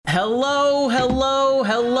Hello, hello,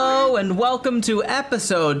 hello, and welcome to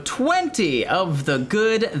episode 20 of The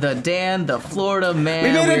Good, The Dan, The Florida Man.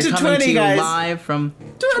 We made it to 20, coming to you guys. live from...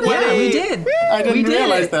 20! Yeah, we did. I didn't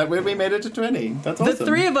realize it. that. We made it to 20. That's awesome. The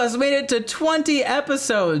three of us made it to 20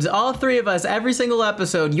 episodes. All three of us, every single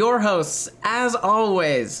episode. Your hosts, as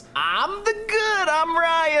always. I'm the good, I'm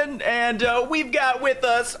Ryan, and we've got with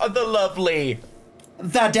us the lovely...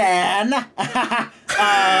 The Dan.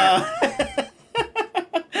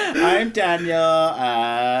 I'm Daniel,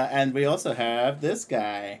 and we also have this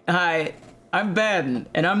guy. Hi, I'm Ben,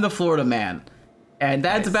 and I'm the Florida Man. And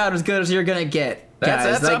that's Nice. about as good as you're gonna get,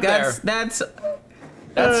 guys. That's up there. That's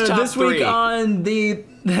top this week three. on the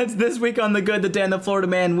this week on The Good, The Dan, The Florida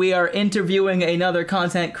Man. We are interviewing another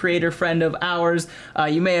content creator friend of ours.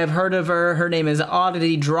 You may have heard of her. Her name is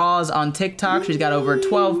Audity Draws on TikTok. She's got over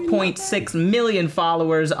 12.6 million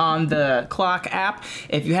followers on the Clock app.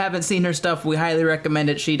 If you haven't seen her stuff, we highly recommend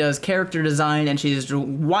it. She does character design and she's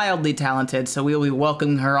wildly talented. So we will be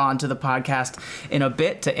welcoming her onto the podcast in a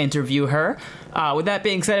bit to interview her. With that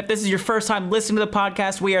being said, if this is your first time listening to the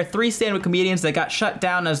podcast, we are three stand-up comedians that got shut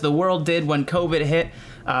down as the world did when COVID hit.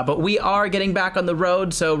 But we are getting back on the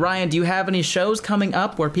road. So, Ryan, do you have any shows coming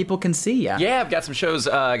up where people can see you? Yeah, I've got some shows.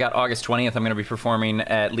 I got August 20th. I'm going to be performing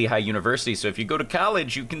at Lehigh University. So if you go to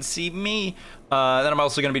college, you can see me. Then I'm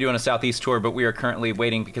also going to be doing a Southeast tour, but we are currently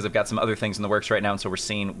waiting because I've got some other things in the works right now, and so we're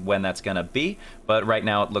seeing when that's going to be. But right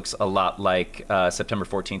now it looks a lot like September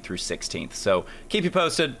 14th through 16th. So keep you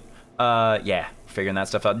posted. Yeah, figuring that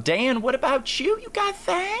stuff out. Dan, what about you? You got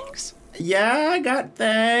things? Yeah, I got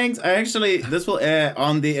things. This will air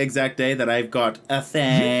on the exact day that I've got a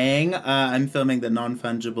thing. I'm filming the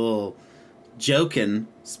non-fungible Jokin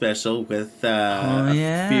special with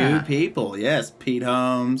a few people. Yes, Pete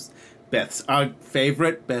Holmes, our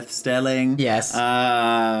favorite, Beth Stelling. Yes.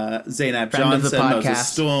 Zainab Friend of the Johnson, Moses podcast.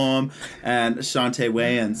 Storm, and Shantae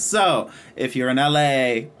Wayans. So, if you're in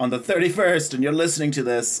LA on the 31st and you're listening to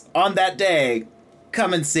this on that day,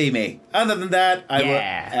 come and see me. Other than that, I will,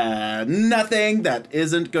 nothing that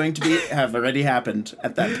isn't going to have already happened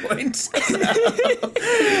at that point. So,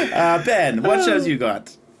 Ben, what shows you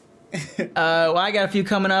got? Well, I got a few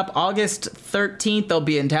coming up. August 13th, they'll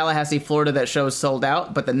be in Tallahassee, Florida. That show's sold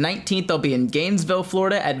out. But the 19th, they'll be in Gainesville,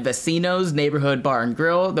 Florida at Vecino's Neighborhood Bar and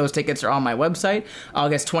Grill. Those tickets are on my website.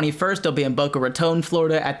 August 21st, they'll be in Boca Raton,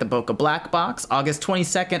 Florida at the Boca Black Box. August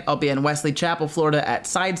 22nd, I'll be in Wesley Chapel, Florida at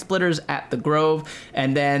Side Splitters at the Grove.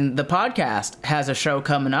 And then the podcast has a show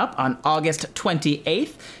coming up on August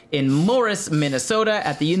 28th. In Morris, Minnesota,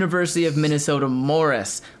 at the University of Minnesota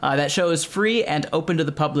Morris. That show is free and open to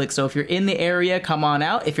the public, so if you're in the area, come on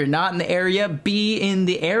out. If you're not in the area, be in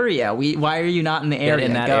the area. Why are you not in the area? Get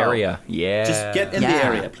in that area. Yeah. Just get in the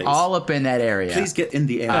area, please. All up in that area. Please get in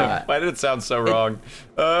the area. Why did it sound so wrong?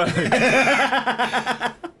 Get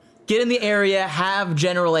in the area, have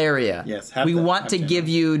general area. Yes, we want to give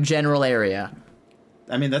you general area.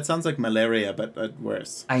 I mean, that sounds like malaria, but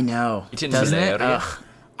worse. I know. You didn't Doesn't say it? malaria. Ugh.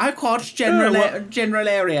 I caught general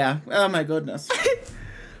area. Oh my goodness.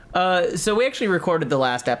 So we actually recorded the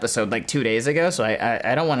last episode like 2 days ago, so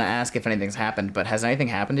I don't want to ask if anything's happened, but has anything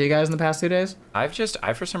happened to you guys in the past 2 days? I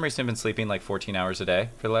for some reason been sleeping like 14 hours a day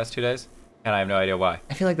for the last 2 days, and I have no idea why.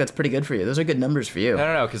 I feel like that's pretty good for you. Those are good numbers for you. I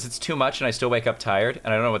don't know, because it's too much and I still wake up tired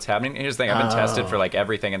and I don't know what's happening. And here's the thing, I've been tested for like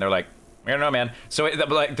everything and they're like, I don't know, man. So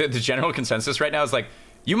like the general consensus right now is like,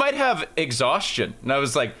 you might have exhaustion. And I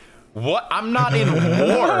was like, what? I'm not in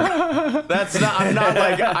war. I'm not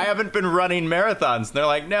like, I haven't been running marathons. And they're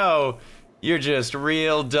like, no, you're just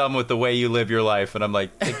real dumb with the way you live your life. And I'm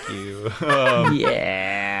like, thank you.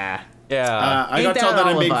 Yeah. Yeah. I Ain't got that told that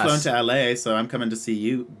all I'm being of flown us? to LA, so I'm coming to see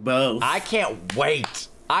you both. I can't wait.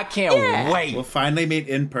 I can't wait. We'll finally meet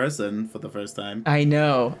in person for the first time. I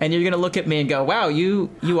know. And you're going to look at me and go, wow, you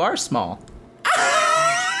are small.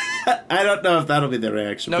 I don't know if that'll be the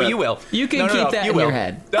reaction. No, but you will. You can keep that you in will. your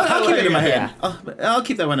head. I'll keep it in my head. Yeah. I'll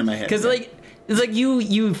keep that one in my head. Because like it's like you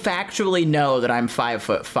factually know that I'm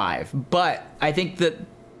 5'5", but I think that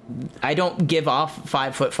I don't give off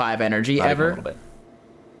 5'5" energy Not even ever. a little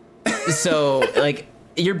bit. So like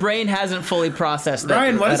your brain hasn't fully processed that.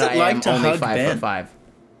 Ryan, what is that it I like am to only hug Ben? 5'5"?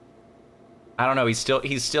 I don't know. He's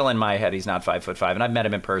still in my head. He's not 5'5", and I've met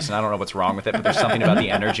him in person. I don't know what's wrong with it, but there's something about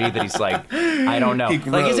the energy that he's like, I don't know.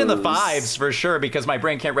 Like he's in the grows. 5s for sure because my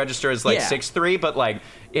brain can't register as like Yeah. 6'3", but like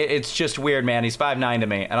it's just weird, man. He's 5'9" to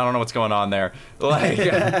me, and I don't know what's going on there. Like,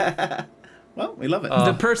 Well, we love it.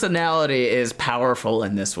 The personality is powerful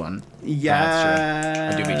in this one.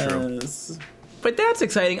 Yes. That do be true. But that's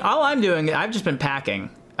exciting. All I'm doing, I've just been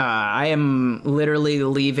packing. I am literally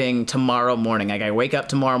leaving tomorrow morning. Like, I wake up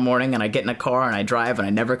tomorrow morning and I get in a car and I drive and I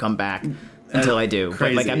never come back until I do.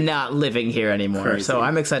 Crazy. But, like, I'm not living here anymore. Crazy. So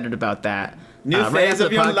I'm excited about that. New right phase after of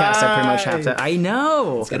the your podcast, I pretty much life. have to. I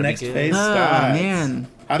know. The next good. phase Oh, starts. man.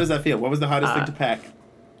 How does that feel? What was the hardest thing to pack?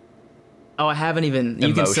 Oh, I haven't even.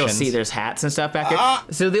 You can still Emotions. see there's hats and stuff back here.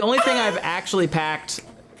 So the only thing I've actually packed.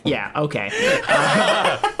 Yeah, okay.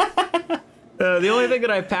 The only thing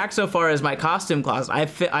that I've packed so far is my costume closet.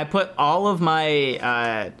 I put all of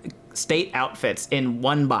my state outfits in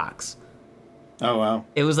one box. Oh, wow.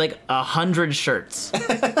 It was like 100 shirts.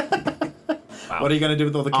 What are you going to do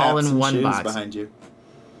with all the caps All in and one shoes box. behind you?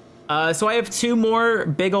 So I have 2 more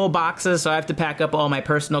big old boxes, so I have to pack up all my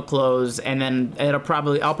personal clothes, and then I'll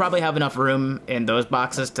probably have enough room in those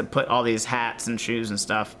boxes to put all these hats and shoes and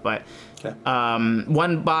stuff. But Okay.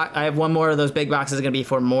 I have one more of those big boxes going to be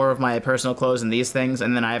for more of my personal clothes and these things,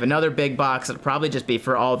 and then I have another big box that'll probably just be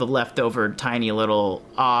for all the leftover tiny little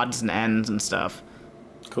odds and ends and stuff.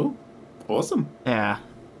 Cool. Awesome. Yeah,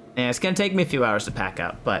 it's gonna take me a few hours to pack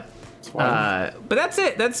up, but fine. but that's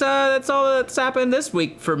it. That's all that's happened this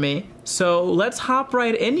week for me. So let's hop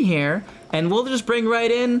right in here, and we'll just bring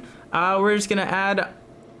right in. We're just gonna add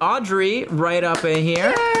Audrey right up in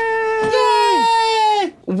here.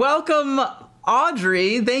 Yay! Welcome,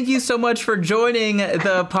 Audrey. Thank you so much for joining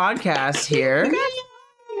the podcast here. I'm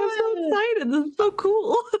so excited. This is so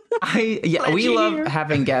cool. We love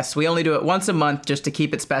having guests. We only do it once a month just to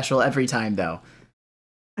keep it special every time, though.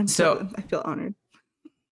 I feel honored.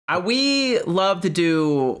 We love to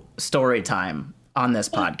do story time on this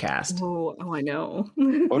podcast. Oh, I know.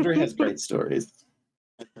 Audrey has great stories.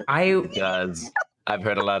 Does. I've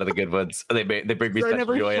heard a lot of the good ones. They bring me I such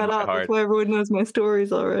never joy in shut my up. heart. That's why everyone knows my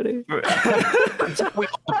stories already. That's what we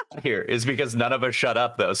all got here is because none of us shut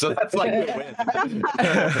up, though. So that's like a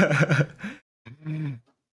win.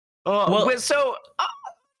 So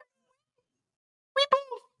we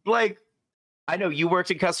both like. I know you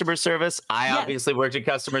worked in customer service. I obviously worked in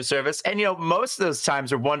customer service, and most of those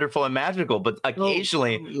times are wonderful and magical. But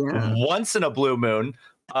occasionally, once in a blue moon,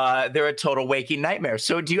 they're a total waking nightmare.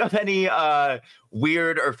 So, do you have any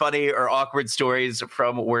weird or funny or awkward stories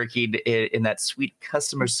from working in that sweet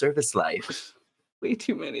customer service life? Way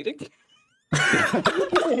too many to.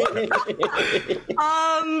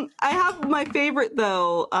 I have my favorite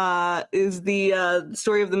though. Is the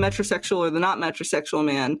story of the metrosexual or the not metrosexual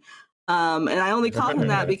man. And I only call him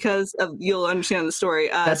that because you'll understand the story.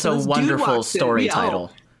 That's a wonderful story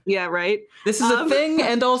title. Yeah, right? This is a thing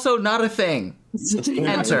and also not a thing.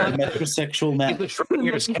 Enter. Metrosexual man. The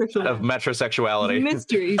Schrödinger's of metrosexuality.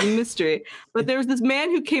 He's a mystery. But there was this man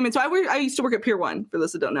who came in. So I used to work at Pier 1, for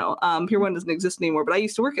those that don't know. Pier 1 doesn't exist anymore, but I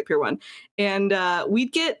used to work at Pier 1. And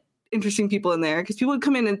we'd get interesting people in there because people would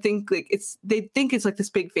come in and think like they think it's like this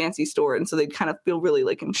big fancy store, and so they'd kind of feel really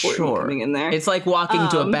like important coming in there. It's like walking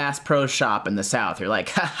to a Bass Pro Shop in the South. You're like,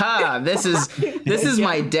 haha, this is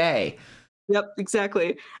my day. Yep,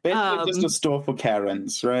 exactly. Basically just a store for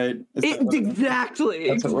Karens, right? Exactly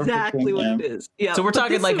what it is. Yeah. So we're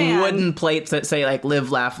talking like wooden plates that say like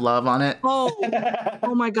 "Live, Laugh, Love" on it.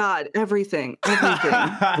 Oh my God! Everything.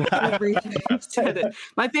 Everything. Said it.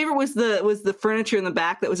 My favorite was the furniture in the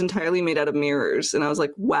back that was entirely made out of mirrors, and I was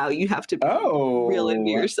like, "Wow, you have to be real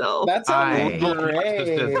into yourself." That's great.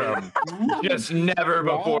 Just never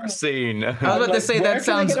before seen. I was about to say that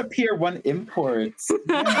sounds. Get a Pier 1 imports.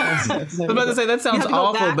 I was about to say that sounds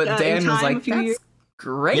awful, but Dan was like, "That's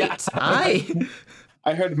great." Yes.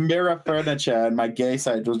 I heard mirror furniture, and my gay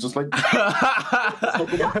side was just like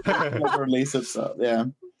release of stuff. Yeah,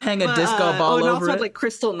 hang a disco ball and over also it. had like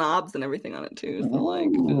crystal knobs and everything on it too. So like,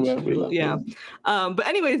 yeah. But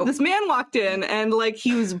anyways, this man walked in and like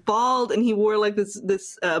he was bald and he wore like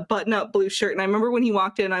this button-up blue shirt. And I remember when he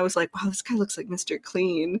walked in, I was like, "Wow, this guy looks like Mr.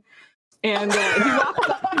 Clean." And he walked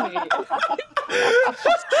up to me.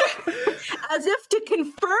 As if to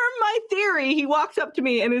confirm my theory, he walked up to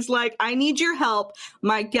me and is like, "I need your help.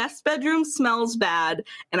 My guest bedroom smells bad,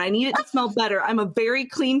 and I need it to smell better. I'm a very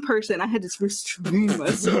clean person." I had to restrain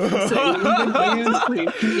myself from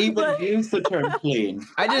saying even use the term clean.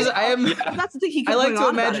 That's the thing he I like to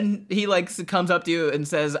imagine he like comes up to you and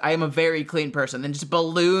says, "I am a very clean person." Then just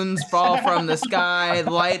balloons fall from the sky,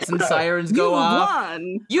 lights and sirens go off.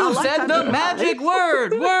 You said the magic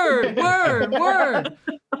word.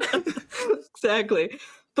 Exactly.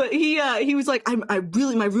 But he was like, I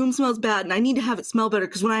really, my room smells bad and I need to have it smell better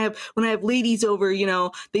because when I have ladies over,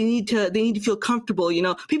 they need to feel comfortable.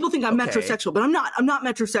 People think I'm metrosexual, but I'm not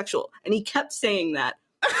metrosexual. And he kept saying that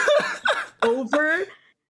over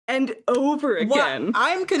and over again. What?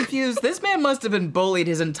 I'm confused. This man must have been bullied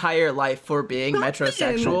his entire life for being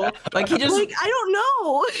metrosexual. Like he just I don't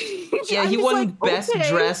know. Yeah, he won best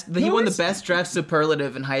dressed. He won the Yours- best dressed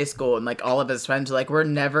superlative in high school, and like all of his friends were like, "We're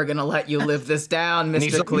never gonna let you live this down,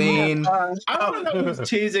 he's Mr. like, Clean." I don't know who's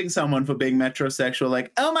teasing someone for being metrosexual.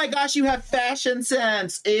 Like, oh my gosh, you have fashion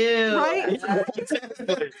sense. Ew. Right?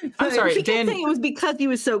 I'm sorry, He kept Dan. saying it was because he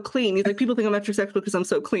was so clean. He's like, people think I'm metrosexual because I'm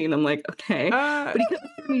so clean. I'm like, okay. But he kept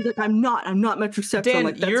saying, he's like, I'm not metrosexual. I'm Dan,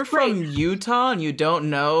 like, that's you're great. from Utah, and you don't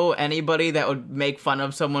know anybody that would make fun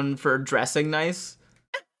of someone for dressing nice.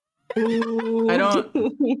 I don't.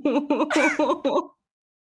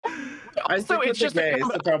 Also, it's just I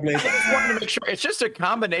just wanted to make sure it's just a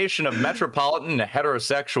combination of metropolitan and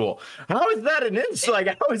heterosexual. How is that an insight?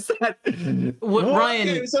 Like, how is that? Ryan,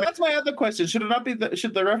 Okay, so that's my other question. Should it not be?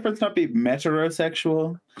 Should the reference not be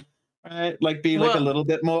metrosexual? Right, like be like a little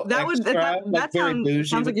bit more. That would extra, that like very bougie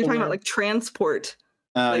sounds like with you're the talking about word. like transport.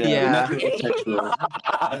 Yeah.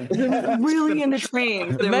 metrosexual. They're really into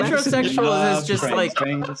trains. They're metrosexual is just Trains, like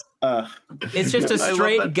trains. it's just a I love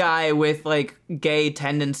straight that. guy with like gay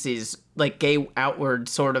tendencies, like gay outward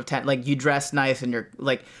sort of like you dress nice and you're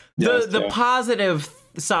like Yes, the yeah. positive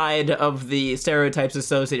side of the stereotypes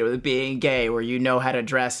associated with being gay, where you know how to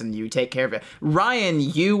dress and you take care of it. Ryan,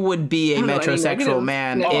 you would be a I don't know any metrosexual negative-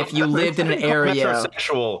 man no. if you lived in an I'm area.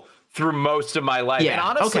 metrosexual through most of my life. Yeah, And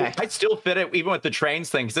honestly, okay. I still fit it even with the trains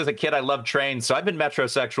thing, because as a kid I loved trains, so I've been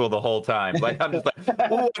metrosexual the whole time. Like I'm just like,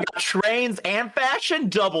 oh, I got trains and fashion,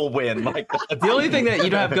 double win. Like The only thing that you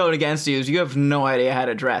don't have going against you is you have no idea how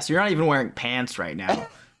to dress. You're not even wearing pants right now.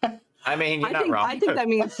 I mean, you're not I wrong. think that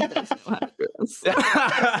means he does know how to dress.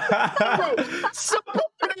 So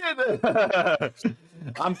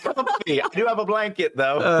I'm comfy. I do have a blanket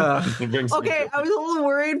though. It brings me Okay, I was a little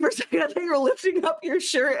worried for a second. I thought you were lifting up your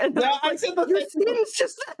shirt, and Yeah, I said the your same skin's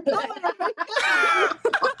just.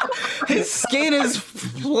 His skin is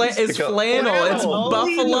flannel. It's Flannel.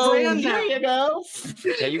 buffalo. There you go.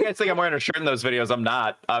 Yeah, you guys think I'm wearing a shirt in those videos? I'm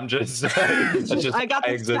not. I'm just. That's just I got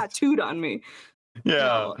I this exist. tattooed on me.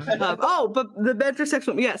 Yeah. But the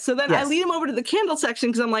metrosexual, yeah. So then I Yes. lead him over to the candle section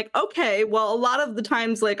because I'm like, okay, well, a lot of the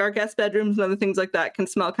times, like our guest bedrooms and other things like that can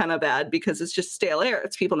smell kind of bad because it's just stale air.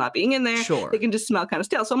 It's people not being in there. Sure. They can just smell kind of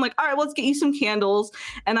stale. So I'm like, all right, well, let's get you some candles.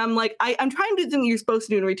 And I'm like, I'm trying to do the thing you're supposed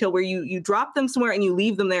to do in retail where you drop them somewhere and you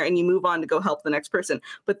leave them there and you move on to go help the next person.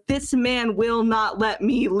 But this man will not let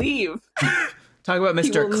me leave. Talk about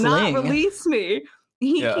He Mr. will not Kling. release me.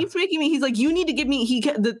 He Yeah. keeps making me. He's like, you need to give me. He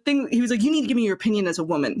was like, you need to give me your opinion as a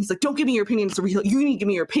woman. He's like, don't give me your opinion as a real. You need to give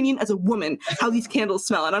me your opinion as a woman. How these candles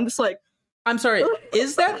smell. And I'm just like, I'm sorry,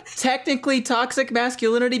 is that technically toxic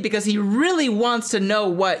masculinity? Because he really wants to know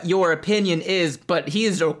what your opinion is, but he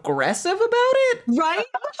is aggressive about it? right?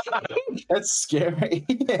 That's scary.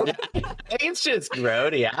 It's just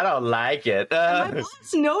grody. I don't like it. My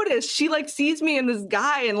boss noticed. She like sees me and this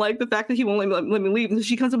guy, and like the fact that he won't let me leave. And so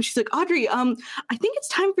she comes up and she's like, Audrey, I think it's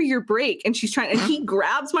time for your break. And she's trying, and he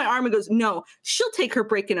grabs my arm and goes, no, she'll take her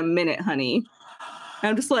break in a minute, honey. And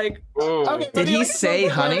I'm just like, Did he say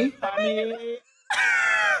honey?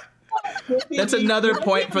 That's another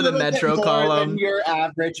point for the Metro column. Your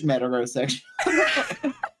average metrosexual.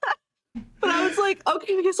 but I was like,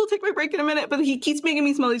 okay, I guess I'll take my break in a minute. But he keeps making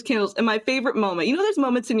me smell these candles. And my favorite moment, you know, there's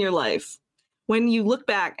moments in your life when you look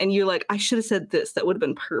back and you're like, I should have said this. That would have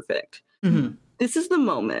been perfect. Mhm. This is the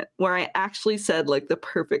moment where I actually said like the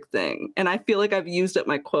perfect thing. And I feel like I've used up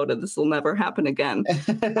my quota. This will never happen again.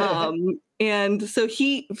 And so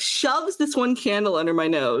he shoves this one candle under my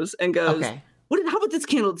nose and goes, Okay. how about this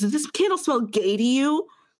candle? Does this candle smell gay to you?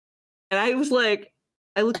 And I was like,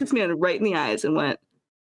 I looked this man right in the eyes and went,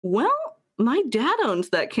 well, my dad owns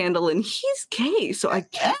that candle and he's gay. So I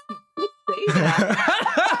can't say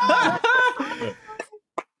that.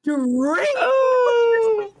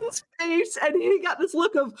 Drink his face, and he got this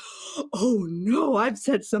look of, oh no, I've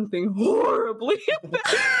said something horribly.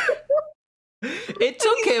 It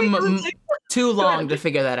took him too long to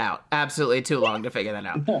figure that out. Absolutely too long to figure that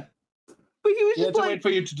out. But he was You had just to like, wait for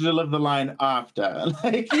you to deliver the line after.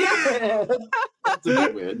 Like, that's a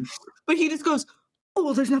bit weird. but he just goes, oh,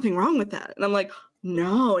 well, there's nothing wrong with that. And I'm like,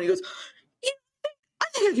 no. And he goes, I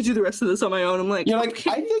think I could do the rest of this on my own. I'm like, You're like,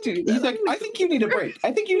 okay, I think dude. he's like, I think you need a break.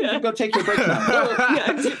 I think you need to go take your break now.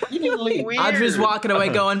 Yeah, exactly. You need to leave. Audrey's walking away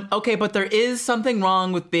going, okay, but there is something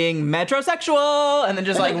wrong with being metrosexual, and then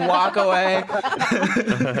just like walk away.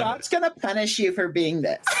 God's gonna punish you for being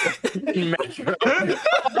this.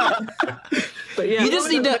 But yeah, You just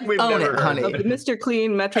need to We've own never it, heard honey. the Mr.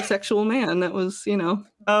 Clean metrosexual man. That was, you know,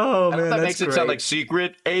 Oh, I man, that that's makes it great. sound like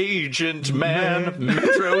secret agent man,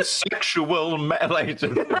 metrosexual man. Like,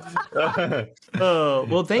 Oh,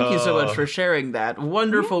 well, thank you so much Oh. for sharing that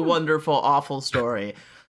wonderful, wonderful, awful story.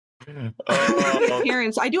 oh,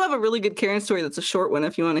 Karen's. I do have a really good Karen story that's a short one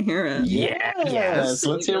if you want to hear it. Yes,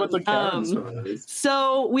 let's hear what the Karen story is.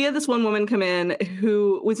 So we had this one woman come in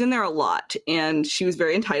who was in there a lot, and she was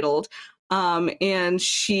very entitled. And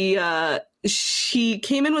she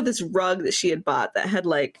came in with this rug that she had bought that had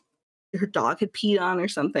like her dog had peed on or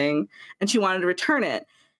something, and she wanted to return it.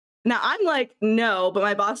 Now I'm like, no, but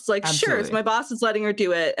my boss is like, sure. Absolutely. So my boss is letting her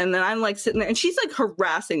do it. And then I'm like sitting there and she's like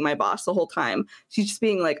harassing my boss the whole time. She's just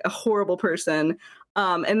being like a horrible person.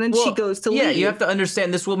 And then she goes to leave. Yeah, you have to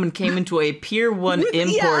understand this woman came into a Pier 1 With- yeah,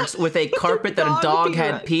 Imports with a carpet that a dog dog pee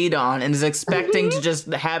had rug. peed on and is expecting to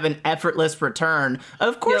just have an effortless return.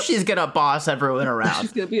 Of course Yep. she's going to boss everyone around.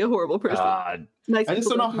 She's going to be a horrible person. God. Nice I just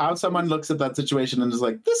don't people know how someone looks at that situation and is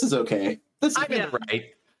like, this is okay. This is I'm in Yeah. the right.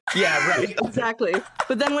 Yeah, right. Exactly.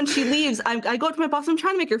 But then when she leaves, I go up to my boss. I'm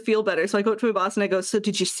trying to make her feel better. So I go up to my boss and I go, so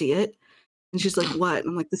did you see it? And she's like, what? And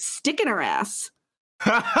I'm like, the stick in her ass.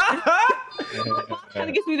 Kind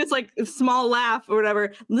of gives me this like small laugh or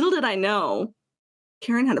whatever. Little did I know,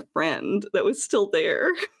 Karen had a friend that was still there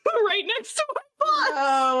right next to my boss.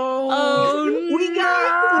 Oh, We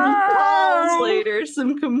got some calls later,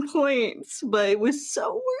 some complaints, but it was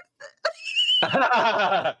so worth it.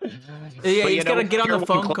 Yeah, But you gotta get on Pier the 1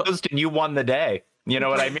 phone call. closed and you won the day. You know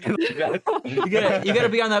what I mean? You gotta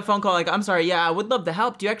be on that phone call like, I'm sorry, yeah, I would love to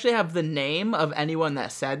help. Do you actually have the name of anyone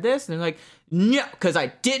that said this? And they're like, no, because I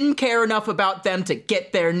didn't care enough about them to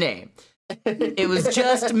get their name. It was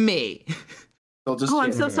just me. They'll just Oh,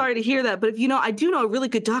 I'm so sorry to hear that. But if you know, I do know a really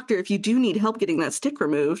good doctor if you do need help getting that stick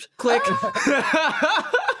removed. Click.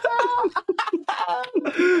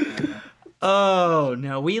 Oh,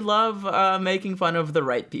 no, we love making fun of the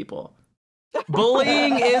right people.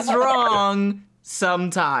 Bullying is wrong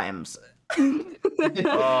sometimes.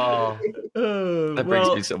 Oh, that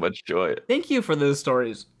brings me so much joy. Thank you for those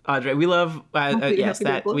stories, Audrey. We love, Happy yes, to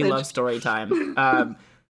that we oblige. love story time.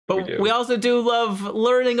 But do. we also do love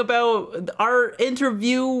learning about our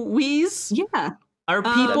interviewees, Yeah. our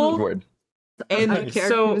That's people. the word. I'm a And character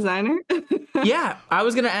so, designer. yeah, I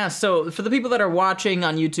was gonna ask. So, for the people that are watching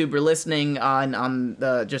on YouTube or listening on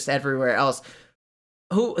the just everywhere else,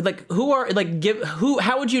 how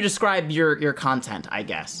would you describe your content? I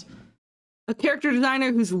guess. A character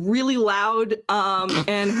designer who's really loud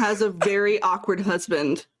and has a very awkward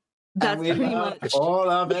husband. That's And we pretty love much. all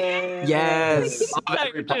of it. Yes. Love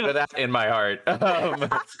every part of that in my heart.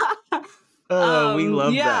 We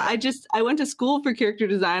love yeah, that. I went to school for character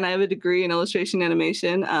design. I have a degree in illustration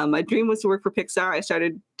animation. My dream was to work for Pixar. I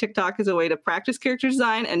started TikTok as a way to practice character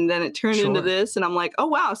design, and then it turned into Sure. this. And I'm like, oh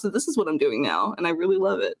wow, so this is what I'm doing now, and I really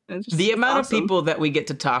love it. It's just The amount awesome. of people that we get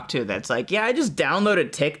to talk to that's like, yeah, I just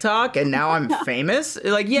downloaded TikTok and now I'm famous.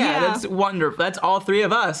 Like, yeah, Yeah. that's wonderful. That's all three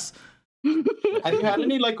of us. Have you had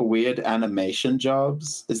any like weird animation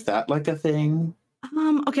jobs? Is that like a thing?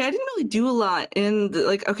 Okay, I didn't really do a lot in the,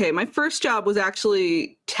 like, okay, my first job was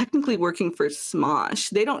actually technically working for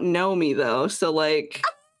Smosh. They don't know me though, so like,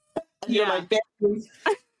 You're yeah. like,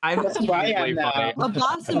 that's who I am now. A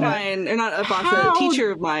boss of mine, or not a boss, How? a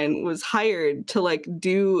teacher of mine was hired to like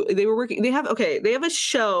do, they were working, they have a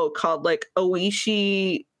show called like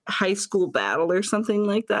Oishi High School Battle or something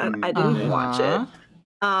like that. I didn't watch it.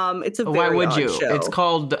 It's a very Why would odd you? show. It's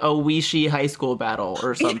called Oishi High School Battle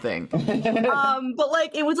or something. But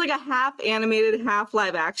like it was like a half animated, half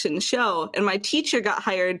live action show, and my teacher got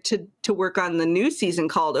hired to work on the new season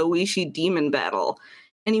called Oishi Demon Battle,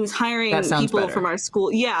 and he was hiring That sounds people better. from our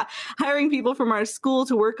school. Yeah, hiring people from our school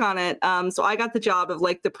to work on it. So I got the job of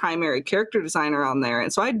like the primary character designer on there,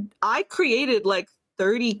 and so I created like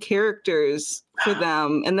 30 characters for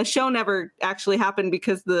them, and the show never actually happened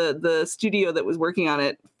because the studio that was working on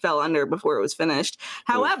it fell under before it was finished.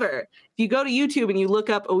 However, if you go to YouTube and you look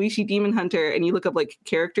up Oishi Demon Hunter and you look up like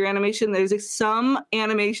character animation, there's like, some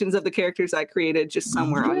animations of the characters I created just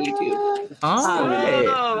somewhere on YouTube. All right.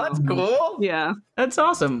 Oh, that's cool. Yeah. That's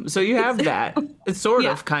awesome. So you have that. It's sort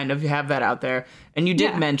Yeah. of, kind of, you have that out there. And you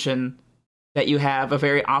did Yeah. mention that you have a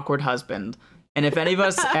very awkward husband. And if any of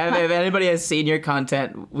us, if anybody has seen your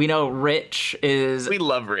content, we know Rich is, We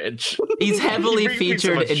love Rich. he's heavily He brings me so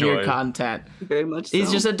featured much in your joy. content. Very much so.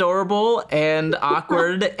 He's just adorable and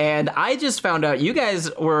awkward. And I just found out you guys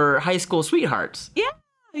were high school sweethearts.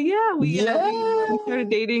 We started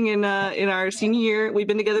dating in our senior year. We've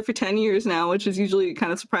been together for 10 years now, which is usually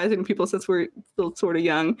kind of surprising to people since we're still sort of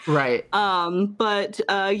young. Right. But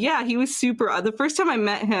he was super. The first time I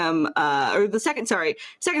met him, or the second time I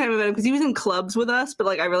met him, because he was in clubs with us, but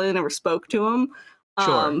like I really never spoke to him.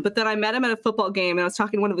 Sure. But then I met him at a football game, and I was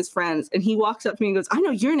talking to one of his friends, and he walks up to me and goes, "I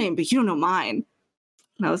know your name, but you don't know mine."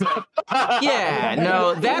 And I was like, yeah,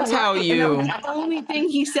 no, that's how you... That was the only thing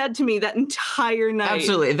he said to me that entire night.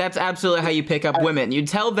 Absolutely. That's absolutely how you pick up women. You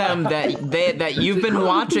tell them that you've been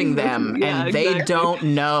watching them and they don't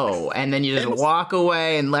know. And then you just walk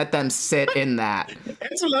away and let them sit in that.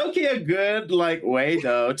 It's low-key a good way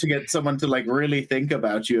though to get someone to really think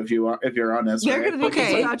about you if you're honest. They're going to be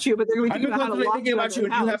thinking about you, but they're going to be thinking about you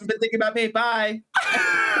and you haven't been thinking about me. Bye.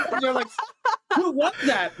 And you're like, who was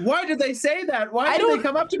that? Why did they say that? Why did they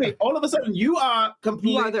come up to me? All of a sudden, you are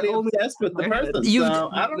completely obsessed with the person. So,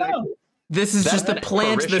 I don't know. This is just the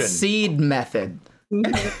plant the seed method.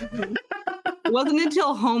 It wasn't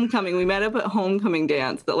until homecoming. We met up at homecoming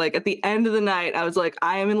dance that at the end of the night, I was like,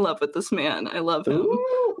 I am in love with this man. I love him.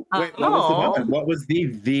 Wait, what was the moment? What was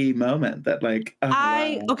the moment that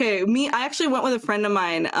I actually went with a friend of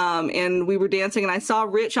mine and we were dancing and I saw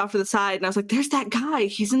Rich off to the side and I was like, there's that guy.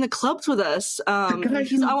 He's in the clubs with us. I'm like,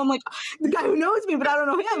 the guy who knows me, but I don't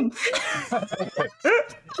know him.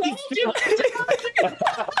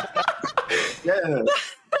 Yeah.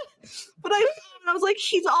 But I was like,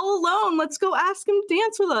 he's all alone. Let's go ask him to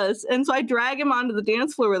dance with us. And so I drag him onto the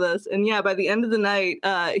dance floor with us. And by the end of the night,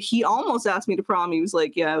 he almost asked me to prom. He was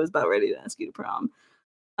like, yeah, I was about ready to ask you to prom.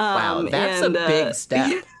 Wow, that's a big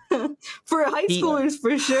step. For high schoolers,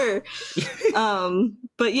 for sure.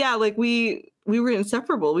 But yeah, we were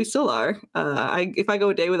inseparable. We still are. If I go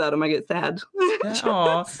a day without him, I get sad.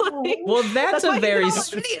 Well, that's a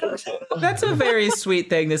very sweet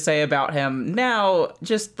thing to say about him. Now,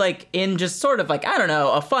 just in sort of I don't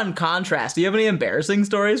know, a fun contrast. Do you have any embarrassing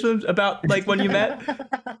stories about when you met?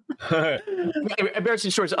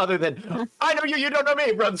 Embarrassing stories other than I know you don't know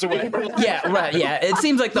me. Runs away. Yeah, right. Yeah, it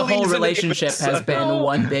seems like the whole relationship has been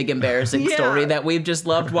one big embarrassing story that we've just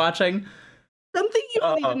loved watching. Something you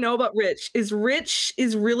don't even know about Rich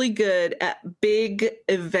is really good at big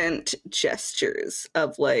event gestures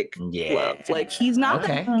of love. He's not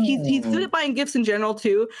he's good at buying gifts in general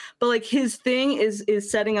too, but his thing is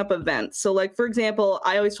setting up events. So for example,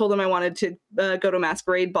 I always told him I wanted to go to a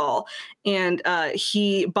masquerade ball, and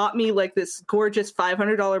he bought me this gorgeous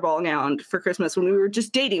 $500 ball gown for Christmas when we were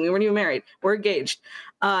just dating. We weren't even married. We're engaged,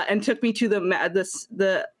 and took me to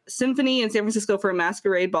the Symphony in San Francisco for a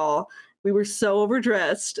masquerade ball. We were so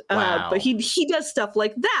overdressed, but he does stuff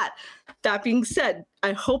like that. That being said,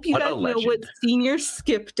 I hope you guys know what senior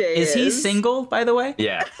skip day is. Is he single, by the way?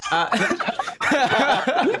 Yeah. Can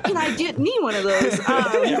I get me one of those?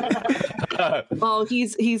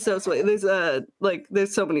 He's so sweet.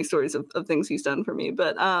 There's so many stories of things he's done for me.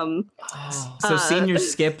 But so senior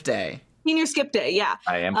skip day. Senior skip day, yeah.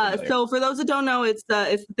 I am. So for those that don't know, it's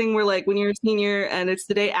the thing where when you're a senior and it's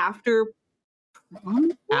the day after.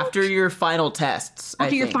 After your final tests.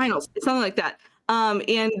 After your finals, something like that.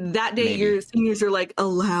 And that day, your seniors are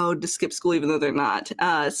allowed to skip school, even though they're not.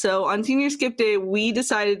 So on senior skip day, we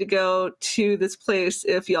decided to go to this place.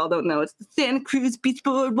 If y'all don't know, it's the Santa Cruz Beach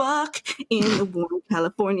Boardwalk in the warm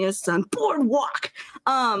California sun. Boardwalk.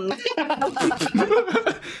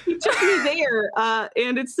 He took me there,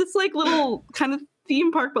 and it's this little kind of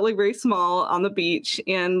theme park, but very small on the beach.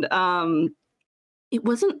 And it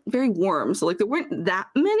wasn't very warm, so there weren't that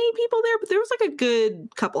many people there, but there was a good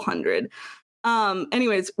couple hundred.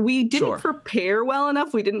 Anyways, we didn't prepare well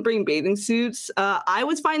enough. We didn't bring bathing suits. I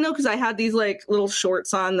was fine though, because I had these little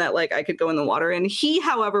shorts on that I could go in the water. And he,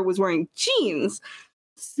 however, was wearing jeans.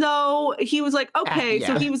 So he was okay.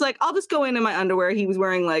 So he was I'll just go in my underwear. He was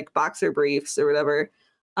wearing boxer briefs or whatever.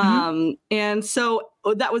 And so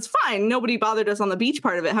that was fine. Nobody bothered us on the beach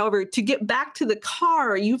part of it. However, to get back to the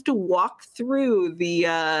car, you have to walk through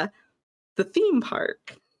the theme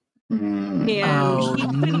park. And he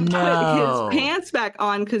couldn't put his pants back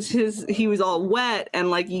on because he was all wet,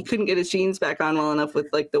 and he couldn't get his jeans back on well enough with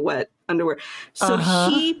the wet underwear. So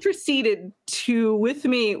he proceeded to, with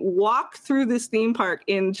me, walk through this theme park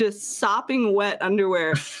in just sopping wet underwear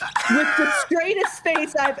with the straightest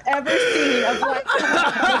face I've ever seen. Of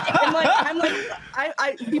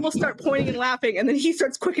people start pointing and laughing, and then he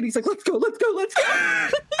starts quick and he's like, let's go. That's not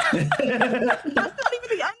even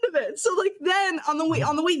the end of it. So then on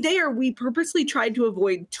the way there, we purposely tried to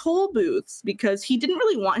avoid toll booths because he didn't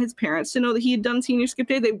really want his parents to know that he had done senior skip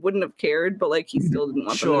day. They wouldn't have cared, but he still didn't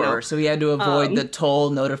want them to know. So he had to avoid the toll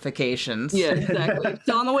notifications. Yeah, exactly.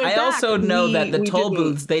 So on the way I back, also know that the toll didn't-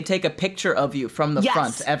 booths, they take a picture of you from the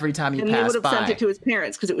front every time you and pass they would have by. sent it to his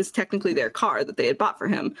parents because it was technically their car that they had bought for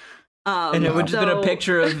him. And it would just been a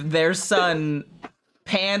picture of their son,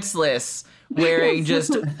 pantsless, wearing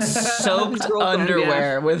just soaked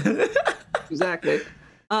underwear with. Exactly.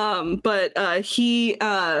 But he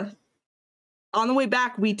on the way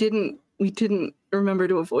back we didn't remember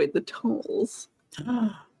to avoid the tolls.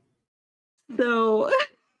 So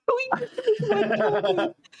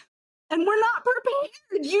and we're not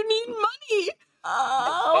prepared. You need money.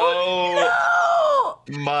 Oh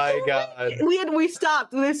no! My God. We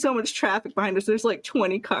stopped. There's so much traffic behind us. There's like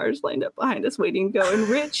 20 cars lined up behind us waiting to go. And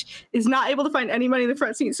Rich is not able to find any money in the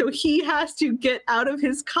front seat, so he has to get out of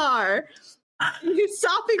his car. He's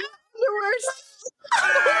sopping underwear.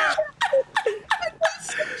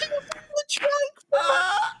 The trunk.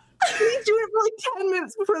 He's doing it for like 10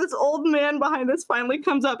 minutes before this old man behind us finally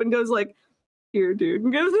comes up and goes like, "Here, dude."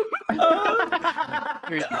 And goes, Oh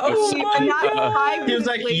my God. He was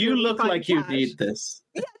like, "You look like you need this."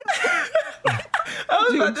 I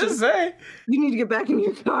was about to say, "You need to get back in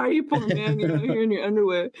your car, you poor man. You're out here in your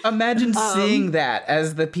underwear." imagine seeing that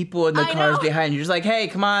as the people in the cars behind you. Just like, hey,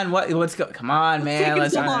 come on, what's going? Come on, man. Taking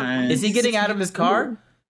so long. Is he getting out of his car?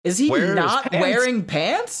 Is he not wearing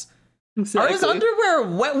pants? Exactly. Are his underwear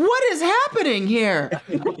wet? What is happening here?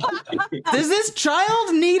 Does this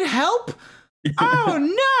child need help? Oh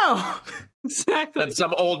no! Exactly. And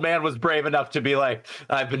some old man was brave enough to be like,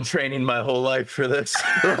 "I've been training my whole life for this."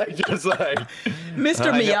 Like, just like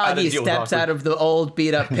Mr. I know how to Miyagi deal with steps out of the old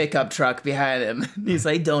beat-up pickup truck behind him. He's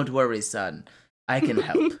like, "Don't worry, son. I can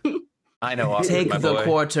help. I know. Take my the boy.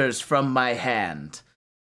 quarters from my hand."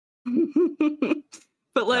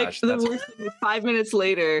 But like Gosh, the that's- worst thing is 5 minutes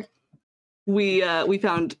later, we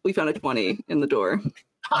found a 20 in the door.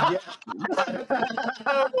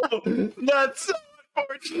 That's so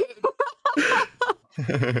unfortunate.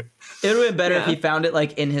 It would have been better if he found it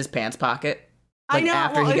like in his pants pocket, like I know.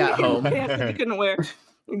 after he got home. Pants that he couldn't wear.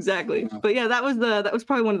 Exactly. But yeah, that was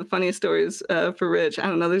probably one of the funniest stories for Rich. I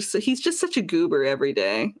don't know. He's just such a goober every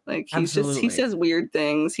day. Like he says weird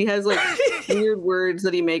things. He has like weird words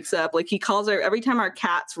that he makes up. Like he calls every time our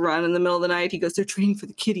cats run in the middle of the night, he goes, "They're training for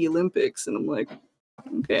the Kitty Olympics," and I'm like,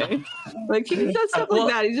 okay. Like he does stuff like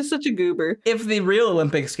that. He's just such a goober. If the real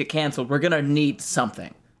Olympics get canceled, we're gonna need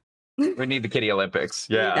something. We need the Kitty Olympics.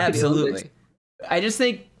 Yeah. Absolutely. I just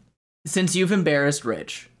think since you've embarrassed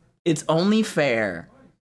Rich, it's only fair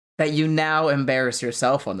that you now embarrass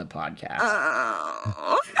yourself on the podcast.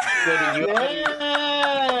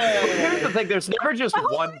 Here's the thing: there's never just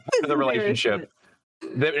one part of the relationship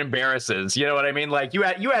that embarrasses. You know what I mean? Like you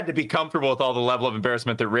had to be comfortable with all the level of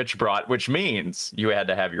embarrassment that Rich brought, which means you had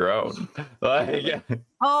to have your own. Like,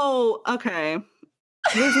 Oh, okay.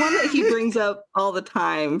 There's one that he brings up all the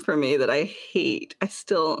time for me that I hate. I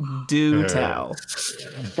still Do tell.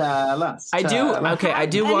 I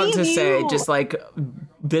do want to say, just like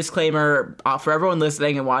disclaimer for everyone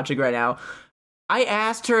listening and watching right now, I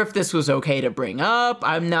asked her if this was okay to bring up.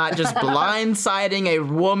 I'm not just blindsiding a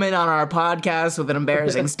woman on our podcast with an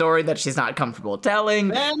embarrassing story that she's not comfortable telling.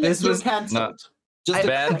 This was canceled.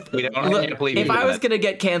 Ben, we don't can't believe if you I did was that. gonna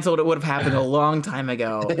get canceled, it would have happened a long time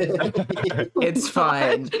ago. It's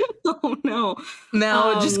fine. Oh no.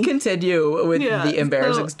 Now, just continue with the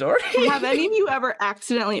embarrassing story. Have any of you ever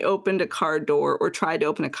accidentally opened a car door or tried to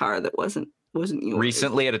open a car that wasn't yours?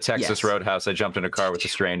 Recently at a Texas Yes. Roadhouse, I jumped in a car with a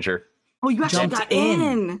stranger. Oh, you actually Jumped got in.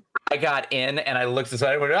 in. I got in and I looked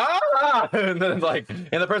aside and went, "Ah!" And then and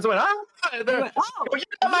the person went, "Ah!" And they're, Went, "Oh." "Oh,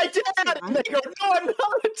 you're my dad!" And they go, "No, I'm not."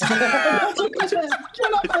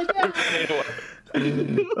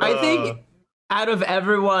 I think out of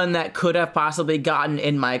everyone that could have possibly gotten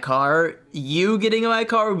in my car, you getting in my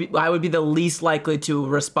car, I would be the least likely to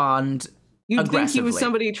respond You'd think he was aggressively.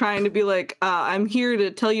 somebody trying to be like, I'm here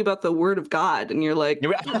to tell you about the word of God. And you're like,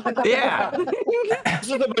 Yeah. This is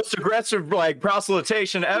the most aggressive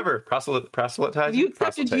proselytation ever. Proselytizing? you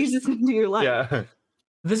accepted Jesus into your life. Yeah.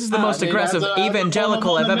 This is the most aggressive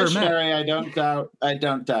evangelical I've ever met. I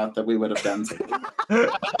don't doubt that we would have done something.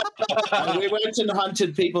 We went and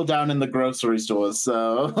hunted people down in the grocery stores,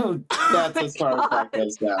 so that's as far as that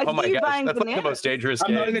goes down. Oh my You gosh, buying that's like the bananas. most dangerous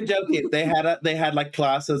I'm not game. even joking. They had like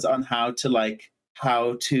classes on how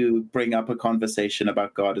to bring up a conversation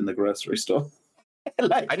about God in the grocery store.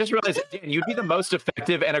 Like, I just realized, Dan, you'd be the most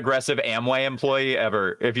effective and aggressive Amway employee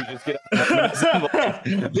ever if you just get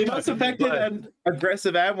the most effective and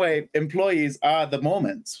aggressive Amway employees are the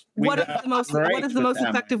Mormons. What is the most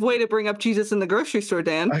effective way to bring up Jesus in the grocery store,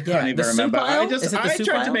 Dan? I can't even remember. I tried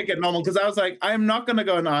to aisle? make it normal because I was like, I'm not going to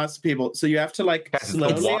go and ask people. So you have to like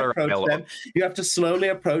slowly approach them. You have to slowly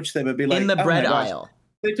approach them and be like, in the bread aisle.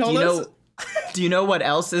 They told us. Do you know what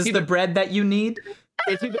else is the bread that you need?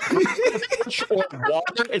 It's either fish or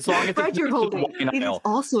water, as long as bread you're holding. It is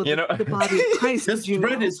also the body of Christ. This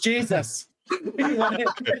bread is Jesus. You don't want to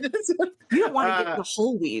get the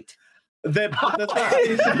whole wheat. The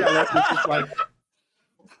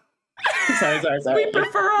sorry. We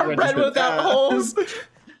prefer our bread without holes.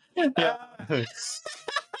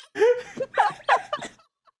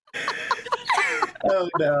 Oh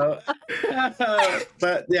no.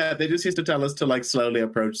 But yeah, they just used to tell us to like slowly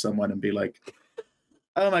approach someone and be like,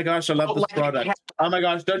 oh my gosh, I love this product. Oh my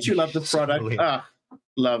gosh, don't you love this product?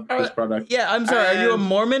 Love this product. Yeah, I'm sorry, are you a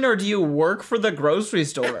Mormon or do you work for the grocery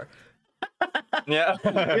store? Yeah.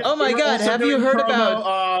 Oh my God, have you heard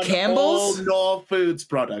about Campbell's? All Knorr Foods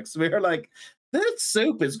products. We were like, this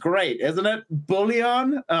soup is great, isn't it?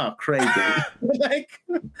 Bouillon? Oh, crazy.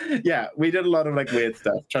 We did a lot of like weird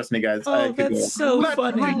stuff. Trust me, guys. Oh, that's so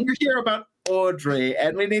funny. You hear about Audrey,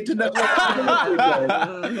 and we need to know what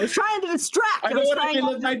I'm trying to distract. I don't want to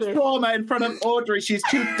relive my trauma in front of Audrey. She's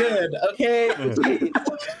too good, okay?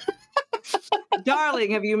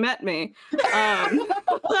 Darling, have you met me?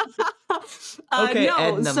 Okay, no,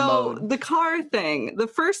 Edna so mode. the car thing, the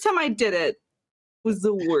first time I did it was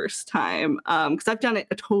the worst time because I've done it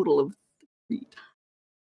a total of 3 times.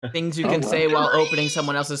 Things you can say while opening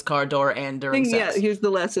someone else's car door and during sex. Yeah, here's the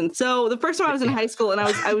lesson. So the first time I was in high school, and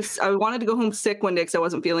I wanted to go home sick one day because I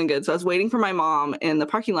wasn't feeling good. So I was waiting for my mom in the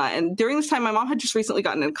parking lot. And during this time, my mom had just recently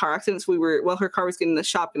gotten in a car accident. So her car was getting in the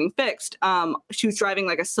shop getting fixed. She was driving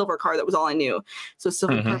like a silver car. That was all I knew. So a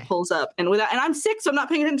silver car pulls up, and I'm sick, so I'm not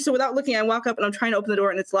paying attention. So without looking, I walk up and I'm trying to open the door,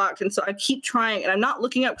 and it's locked. And so I keep trying, and I'm not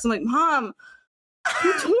looking up because I'm like, Mom,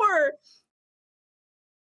 the door,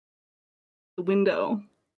 the window.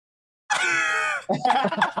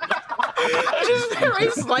 Just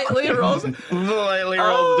very slightly rolls down. You're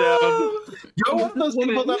one of those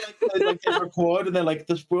people that like they record and they're like,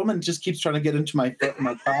 this woman just keeps trying to get into my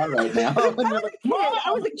car right now. And you're like,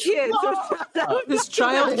 I was a kid. So this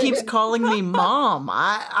child keeps calling me mom.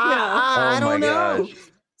 I don't know. Gosh.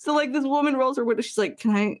 So like this woman rolls her window. She's like,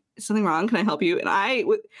 is something wrong? Can I help you? And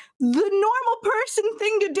the normal person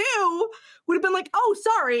thing to do would have been like, oh,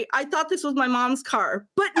 sorry. I thought this was my mom's car.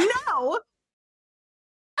 But no.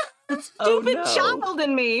 The stupid child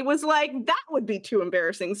in me was like, that would be too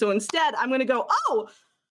embarrassing. So instead, I'm going to go, oh,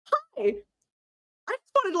 hi. I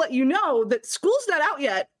just wanted to let you know that school's not out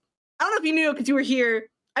yet. I don't know if you knew because you were here.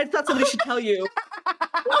 I just thought somebody should tell you. She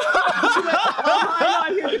went,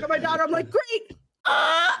 I'm here to pick up my daughter. I'm like, great.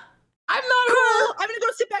 I'm not cool. I'm going to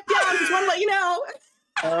go sit back down. Just want to let you know.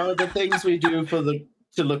 Oh, the things we do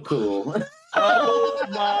to look cool. Oh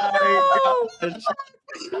my gosh.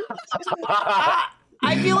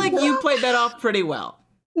 I feel like you played that off pretty well.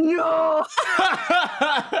 No.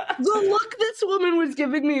 The look this woman was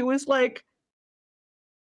giving me was like,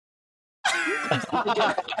 especially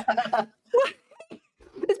because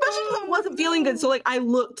I wasn't feeling good. So like I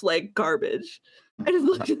looked like garbage. I just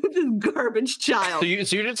looked like this garbage child. So you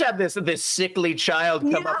just had this sickly child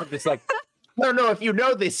come up with this like, I don't know if you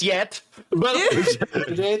know this yet, but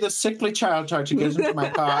today the sickly child tried to get into my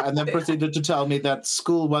car and then proceeded to tell me that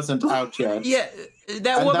school wasn't out yet. Yeah,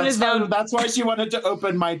 that woman is now. That's why she wanted to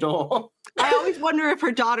open my door. I always wonder if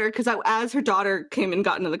her daughter, because as her daughter came and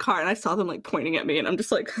got into the car, and I saw them like pointing at me, and I'm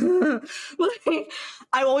just like, I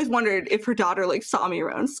always wondered if her daughter like saw me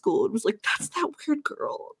around school. It was like, that's that weird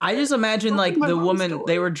girl. I just imagine like the woman,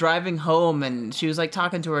 they were driving home, and she was like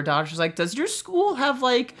talking to her daughter. She's like, "Does your school have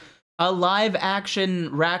like a live action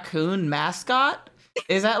raccoon mascot?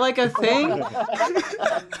 Is that like a thing?" A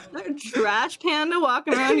trash panda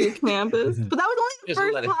walking around your campus. But that was only the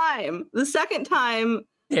first time. The second time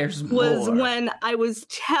was when I was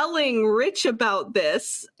telling Rich about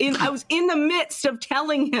this. I was in the midst of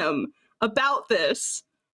telling him about this.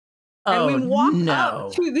 And we walked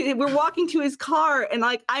up to we're walking to his car, and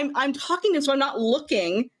like I'm talking to him, so I'm not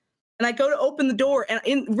looking. And I go to open the door, and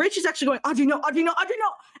Rich is actually going, Audrey, no.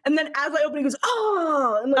 And then as I open, he goes,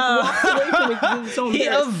 oh, and like walks away from me. He's so he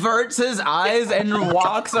averts his eyes and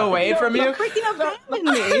walks away from you. Freaking abandoned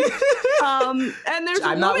me. And there's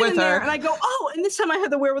a woman in there, and I go, oh, and this time I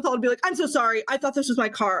had the wherewithal to be like, I'm so sorry. I thought this was my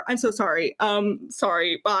car. I'm so sorry.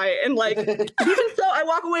 Sorry, bye. And like, even so, I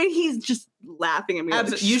walk away, and he's just laughing at me.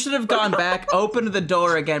 Absolutely. You should have gone back, opened the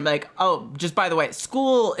door again, like, oh, just by the way,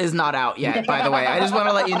 school is not out yet, by the way. I just want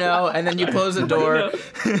to let you know. And then you close the door.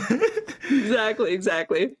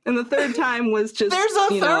 Exactly. And the third time was just, There's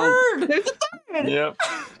a third! There's a third! Yep.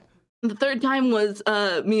 The third time was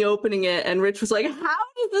me opening it, and Rich was like, how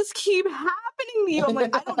does this keep happening to you? I'm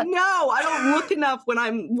like, I don't know. I don't look enough when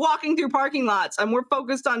I'm walking through parking lots. I'm more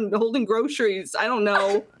focused on holding groceries. I don't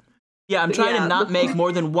know. Yeah, I'm trying to not make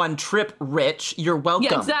more than one trip, Rich. You're welcome.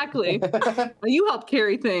 Yeah, exactly. You help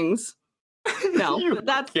carry things. No,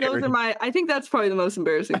 those are my. I think that's probably the most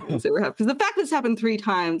embarrassing things ever happened. Because the fact that this happened 3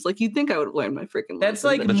 times, like you'd think I would have learned my freaking. That's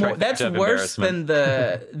lesson. like right. that's worse than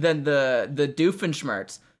the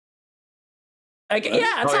Doofenshmirtz. Like,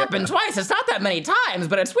 yeah, it's happened twice. It's not that many times,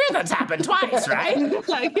 but it's weird that it's happened twice, right?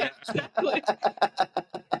 Yeah, exactly.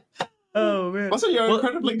 Oh man. Also, you're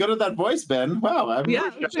incredibly good at that voice, Ben. Wow.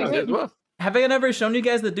 Have I ever shown you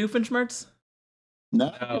guys the Doofenshmirtz? No.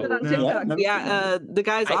 On TikTok. Yeah, the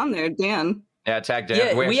guy's on there, Dan. Yeah, tag Dan.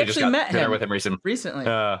 Yeah, we just actually got met dinner him with him recently.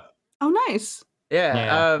 Oh, nice.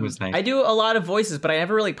 Yeah, it was nice. I do a lot of voices, but I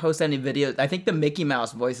never really post any videos. I think the Mickey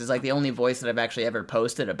Mouse voice is like the only voice that I've actually ever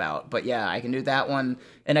posted about. But yeah, I can do that one,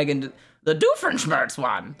 and I can do the Doofenshmirtz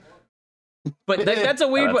one. But that's a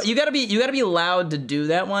weird one. You gotta be loud to do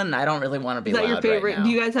that one. I don't really want to be. Is that loud your favorite? Right now. Do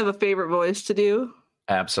you guys have a favorite voice to do?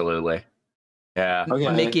 Absolutely. Yeah. Okay.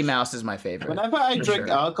 Mickey Mouse is my favorite. Whenever I drink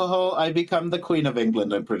alcohol, I become the Queen of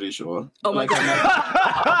England, I'm pretty sure. Oh my God.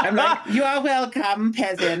 I'm like, you are welcome,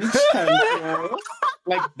 peasant. Thank you.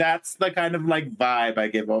 Like, that's the kind of, like, vibe I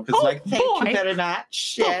give off. It's like, thank you very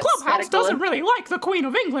much. Yes, Clubhouse doesn't really like the Queen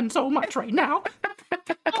of England so much right now.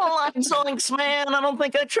 Oh, I'm Zoinks, man. I don't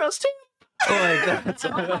think I trust him.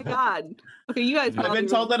 Oh my God. Okay, you guys. I've been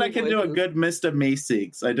told that I can do a good Mr.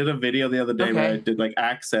 Meeseeks. I did a video the other day where I did, like,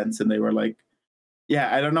 accents, and they were like,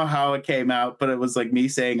 yeah, I don't know how it came out, but it was like me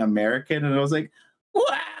saying American, and I was like,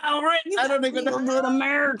 wow, Rich, I don't even know. Good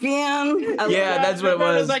American. Yeah, that's what it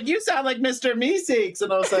was. I was like, you sound like Mr. Meeseeks,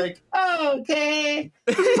 and I was like, oh, okay.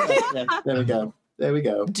 Yeah, there we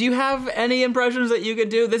go. Do you have any impressions that you could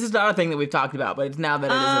do? This is not a thing that we've talked about, but it's now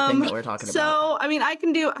that it is a thing that we're talking about. So, I mean, I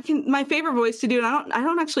can my favorite voice to do, and I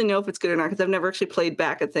don't actually know if it's good or not because I've never actually played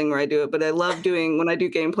back a thing where I do it, but I love doing, when I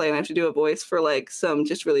do gameplay and I have to do a voice for like some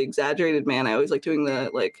just really exaggerated man, I always like doing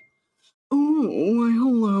the like, oh,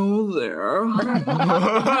 hello there.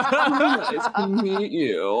 Nice to meet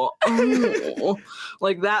you. Oh.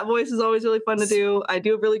 Like that voice is always really fun to do. I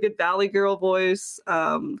do a really good Valley Girl voice.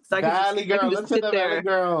 Valley Girl, let's hit the Valley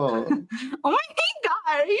Girl. Oh my God,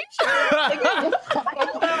 are you sure?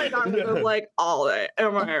 I'm like all day.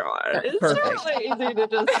 Oh my God. It's really easy to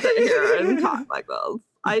just sit here and talk like this.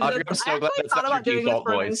 I actually thought about doing this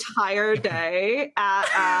for an entire day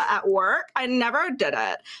at work. I never did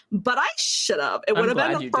it, but I should have. It would have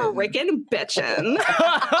been freaking bitchin'.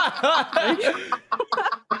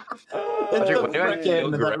 It's the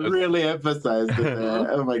frickin' that really emphasized it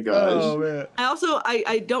there. Oh my gosh. Oh, man. I also,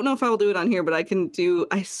 I don't know if I will do it on here, but I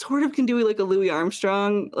sort of can do like a Louis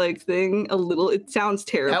Armstrong like thing a little. It sounds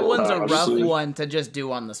terrible. That one's a rough one to just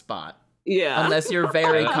do on the spot. Yeah. Unless you're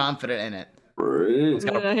very confident in it.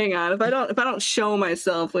 Hang on. If I don't show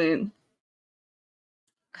myself, wait.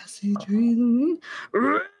 I see trees.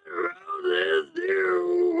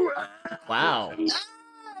 Wow.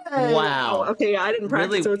 Wow. Okay, I didn't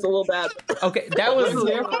practice, really? So it's a little bad. Okay, that was a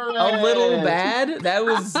little bad. That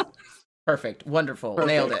was perfect. Wonderful.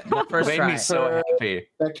 Nailed it. First try. Made me so happy.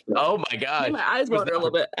 Oh my God. My eyes water a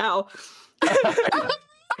little bit. Ow.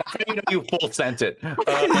 You know you full sent it.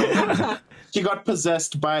 She got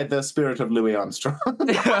possessed by the spirit of Louis Armstrong.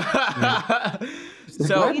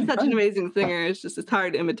 So he's such an amazing singer. It's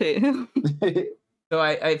hard to imitate him. So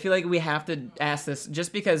I feel like we have to ask this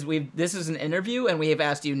just because this is an interview and we have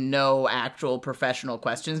asked you no actual professional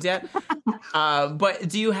questions yet. But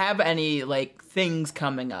do you have any like things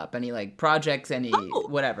coming up? Any like projects? Any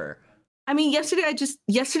whatever? I mean, yesterday I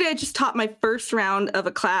just taught my first round of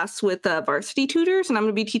a class with varsity tutors, and I'm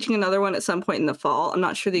going to be teaching another one at some point in the fall. I'm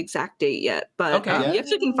not sure the exact date yet, but you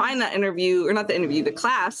actually can find that the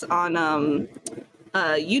class on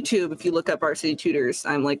YouTube if you look up varsity tutors.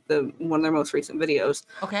 I'm like one of their most recent videos.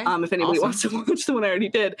 Okay. If anybody wants to watch the one I already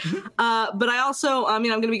did. But I also, I'm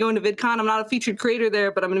going to be going to VidCon. I'm not a featured creator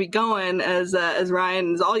there, but I'm going to be going as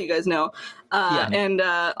Ryan, as all you guys know. And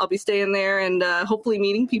I'll be staying there and hopefully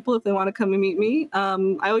meeting people if they want to come and meet me.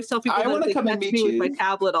 I always tell people that if they catch me with my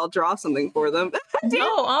tablet, I'll draw something for them.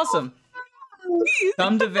 Oh, awesome.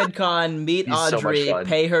 Come to VidCon, meet Audrey, so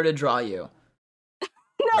pay her to draw you.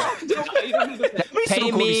 No,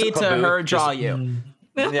 pay me to her draw you.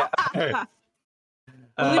 Yeah.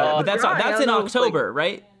 But that's Right, I in don't know if, October,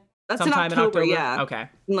 right? That's Sometime in October, yeah. Okay.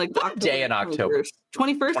 Like What day in October?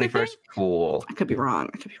 21st, I think? 21st. Cool. I could be wrong.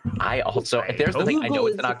 I also, there's the thing, I know Google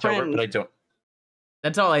it's in is a October, friend. but I don't.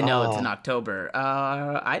 That's all I know. It's in Oh. October.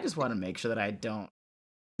 I just want to make sure that I don't.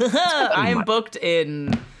 I'm booked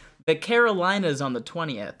in the Carolinas on the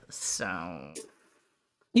 20th, so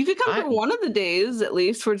You could come for one of the days, at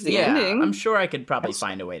least, towards the ending. I'm sure I could probably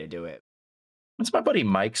find a way to do it. It's my buddy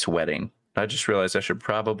Mike's wedding. I just realized I should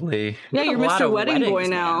probably. Yeah, you're a lot Mr. of Wedding Boy weddings,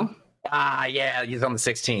 now. man. Yeah, he's on the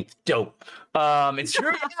 16th. Dope. It's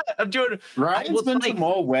true. Yeah, I'm doing. Ryan's been to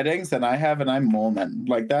more weddings than I have, and I'm Mormon.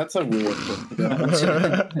 Like, that's a weird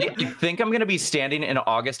thing. You think I'm gonna be standing in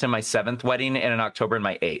August in my 7th wedding, and in October in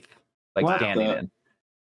my 8th, like What standing the- in.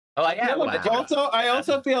 Oh yeah. Wow. I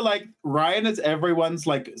also feel like Ryan is everyone's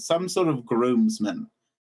like some sort of groomsman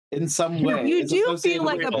in some way. You It's do associated feel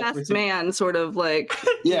like with a best everything. man, sort of like.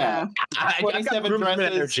 Yeah. I got 27 groomsman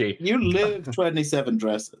dresses. energy. You live 27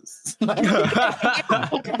 dresses. For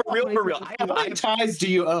real. How many ties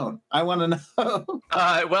do you own? I want to know.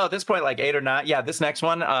 Well, at this point, like 8 or 9. Yeah, this next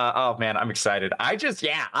one. Oh man, I'm excited. I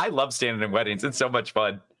love standing in weddings. It's so much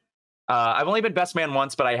fun. I've only been best man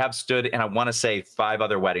once, but I have stood in, I want to say, 5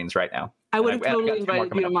 other weddings right now. I would have I've got totally 2 more invited you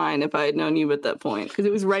coming to up. mine if I had known you at that point, because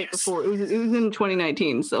it was right before. It was in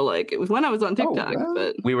 2019, so like it was when I was on TikTok. wow.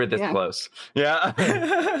 But We were this yeah. close. Yeah.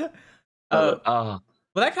 Well,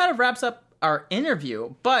 that kind of wraps up our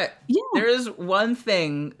interview, but Yeah. there is one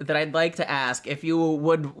thing that I'd like to ask if you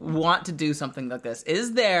would want to do something like this.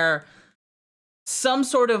 Is there some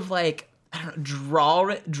sort of like, I don't know,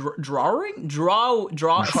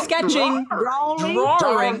 sketching,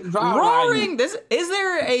 drawing. Is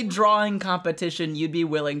there a drawing competition you'd be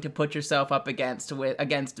willing to put yourself up against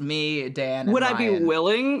me, Dan? And Would I be Ryan?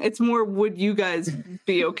 willing? It's more, would you guys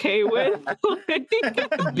be okay with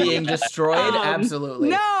Being destroyed? Absolutely.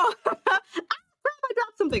 No, I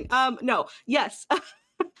dropped something. No, yes.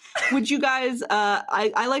 Would you guys?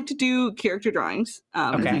 I like to do character drawings.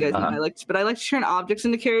 Okay. You guys know I like to turn objects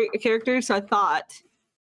into characters. So I thought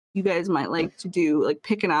you guys might like to do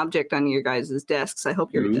pick an object on your guys' desks. I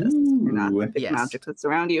hope your desks you're not pick an Yes. object that's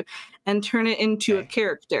around you and turn it into a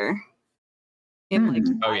character in like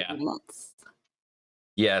 5 minutes.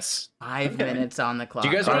 Yes. 5 minutes on the clock. Do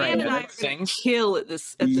you guys All want right. to Dan and I are gonna things? kill at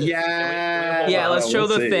this. At this. Yeah. Yeah, let's show We'll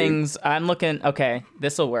the see. things. I'm looking. Okay,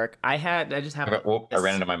 this will work. I just have. I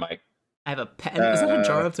ran into my mic. I have a pen. Is that a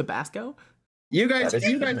jar of Tabasco? You guys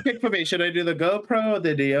pick for me. Should I do the GoPro or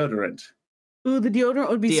the deodorant? Ooh, the deodorant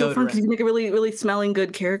would be so fun Deodorant. because you make a really, really smelling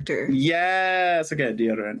good character. Yes. Okay,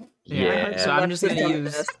 deodorant. Yeah. So I'm just gonna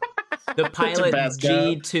use the Pilot Tabasco.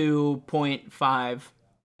 G2.5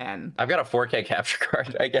 pen. I've got a 4K capture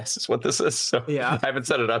card, I guess is what this is. So Yeah. I haven't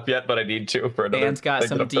set it up yet, but I need to for another. Dan's got thing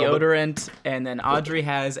some that I'm filming. deodorant, and then Audrey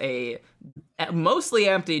has a mostly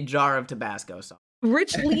empty jar of Tabasco sauce.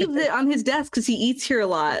 Rich leaves it on his desk because he eats here a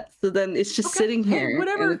lot. So then it's just sitting hey, here.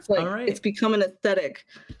 whatever. And it's like, All right. it's become an aesthetic.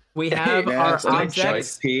 We have Yes, our it's a nice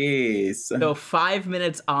objects. piece. So 5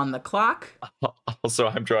 minutes on the clock. Also,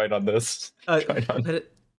 I'm drawing on this. Drawing on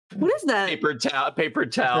What is that? paper towel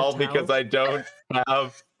towel? because I don't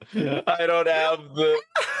have the.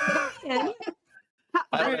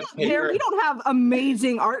 I don't have paper. We don't have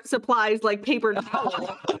amazing art supplies like paper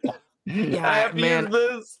towel. I Yeah, have to man. use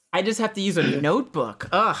this. I just have to use a notebook.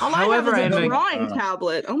 Ugh. All However, I have is I'm a drawing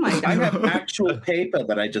tablet. Oh my I god. have actual paper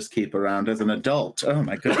that I just keep around as an adult. Oh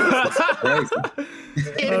my goodness, that's crazy.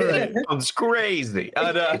 It sounds crazy.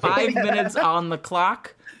 5 minutes on the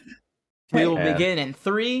clock. We will Okay. begin in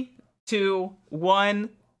 3, 2, 1.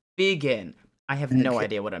 Begin. I have no Okay.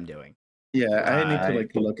 idea what I'm doing. Yeah, I need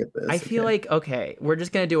to look at this. I feel like we're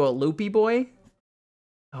just gonna do a loopy boy.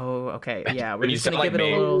 Oh, okay, yeah, we're You just gonna sound give like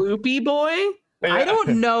it a me. little. Loopy boy? I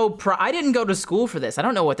don't know. I didn't go to school for this. I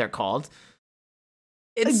don't know what they're called.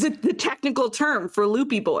 It's The technical term for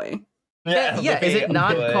loopy boy. yeah. Is it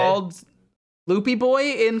not called loopy boy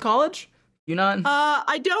in college? You not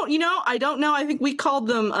I don't know. I think we called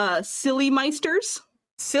them silly meisters.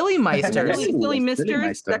 silly meisters? Ooh, Silly misters.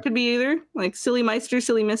 Silly-meister. That could be either. Like silly meister,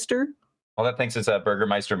 silly mister. All that thinks is a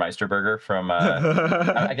Burgermeister Meisterburger from.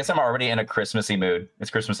 I guess I'm already in a Christmassy mood. It's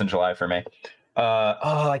Christmas in July for me.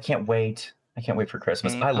 I can't wait. I can't wait for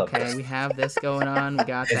Christmas. I love Okay, this. we have this going on. We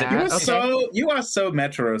got Is it- that. you are so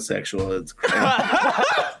metrosexual. It's crazy.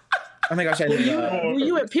 Oh my gosh, I love Were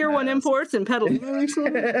you at Pier 1 Imports and Pedal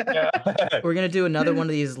recently? We're gonna do another one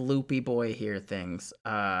of these loopy boy here things.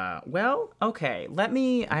 Well, okay.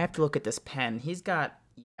 I have to look at this pen. He's got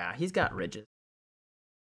ridges.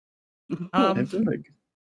 I feel like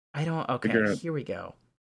I don't. Okay, Figure out- here we go.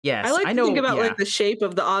 Yes, I like to know, think about yeah. like the shape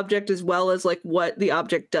of the object as well as like what the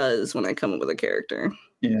object does when I come up with a character.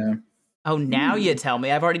 Yeah. Oh, now you tell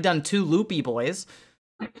me. I've already done 2 loopy boys.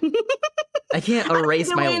 I can't erase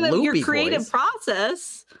my loopy your creative boys.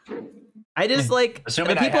 process. I just like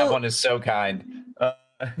Assuming the people, I have one is so kind.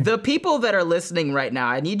 the people that are listening right now,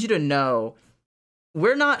 I need you to know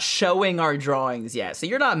we're not showing our drawings yet. So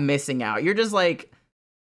you're not missing out. You're just like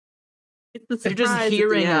you're just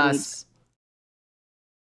hearing us.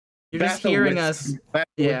 You're just hearing us.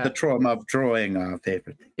 With the trauma of drawing our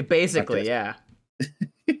favorite. Basically, yeah.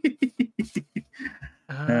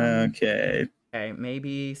 Okay. Okay,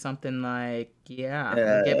 maybe something like,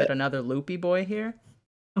 we'll give it another loopy boy here.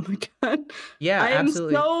 Oh my god. Yeah, I am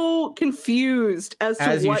absolutely. so confused as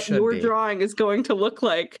to what your drawing is going to look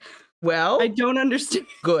like. Well, I don't understand.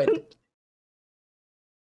 Good.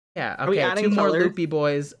 Yeah, okay, 2 more loopy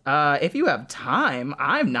boys. If you have time,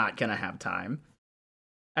 I'm not gonna have time.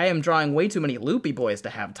 I am drawing way too many loopy boys to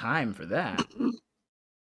have time for that.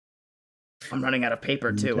 I'm running out of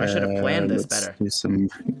paper too. I should have planned this better. Do some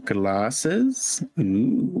glasses.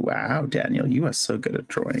 Ooh, wow, Daniel, you are so good at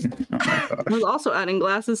drawing. Oh my gosh. I was also adding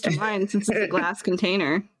glasses to mine since it's a glass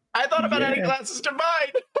container. I thought about adding glasses to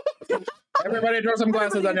mine. Everybody draw some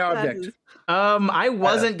glasses on your object. I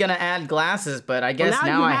wasn't gonna add glasses, but I guess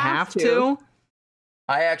now I have to.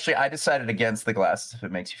 I decided against the glasses if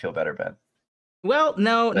it makes you feel better, Ben. Well,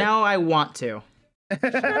 no, now I want to. I'm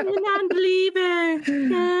a non-believer.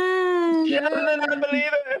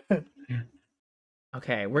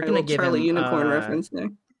 Okay, we're gonna give Charlie him Unicorn reference there.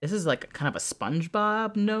 This is like kind of a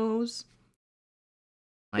SpongeBob nose.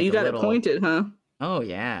 Like you got it pointed, huh? Oh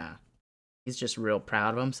yeah, he's just real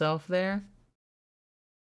proud of himself there.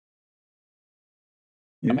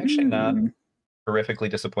 I'm actually not horrifically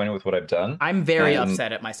disappointed with what I've done. I'm very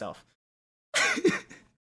upset at myself.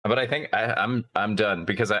 But I think I'm done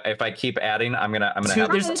because if I keep adding, I'm gonna.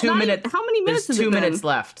 There's 2 minutes. How many minutes? There's 2 minutes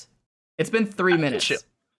left. It's been 3 minutes.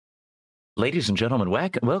 Ladies and gentlemen,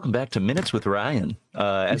 welcome back to Minutes with Ryan.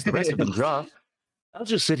 As the rest of them draw, I'll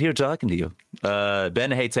just sit here talking to you. Ben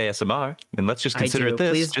hates ASMR, and let's just consider it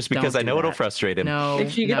this, Please just because I know it'll frustrate him. No, make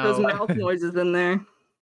sure you get those mouth noises in there.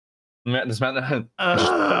 Hate. Does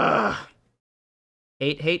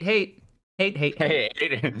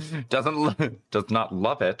not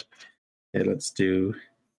love it. Okay, let's do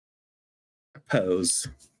a pose.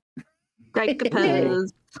 Like a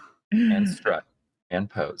pose. And strut. And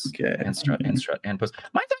pose. Okay. And strut. And strut. And pose.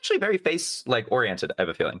 Mine's actually very face oriented, I have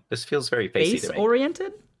a feeling. This feels very facey to me. Face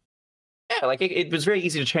oriented? Yeah, like it was very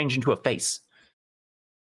easy to change into a face.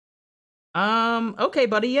 Okay,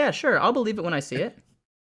 buddy, yeah, sure. I'll believe it when I see it.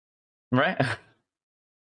 Right?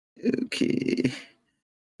 Okay.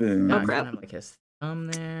 Oh, crap. Like his thumb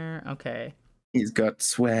there. Okay. He's got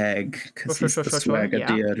swag because he's the Sure. swagger Yeah,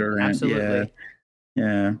 deodorant. absolutely.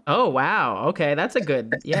 Yeah. Oh, wow. Okay, that's a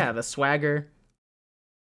good. Yeah, the swagger.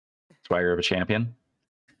 Swagger of a champion.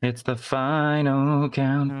 It's the final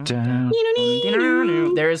countdown.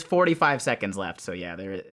 There is 45 seconds left, so yeah,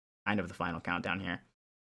 there is kind of the final countdown here.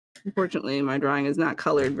 Unfortunately, my drawing is not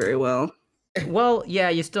colored very well. Well, yeah,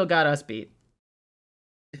 you still got us beat.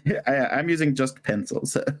 I'm using just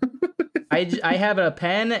pencils. I have a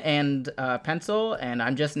pen and a pencil, and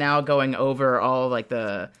I'm just now going over all like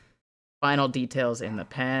the final details in the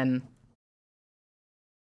pen,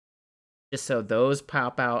 just so those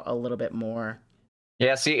pop out a little bit more.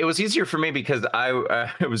 Yeah, see, it was easier for me because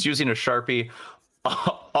I was using a Sharpie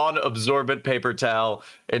on absorbent paper towel,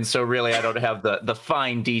 and so really I don't have the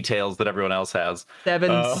fine details that everyone else has.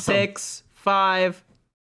 7, 6, 5,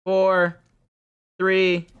 4,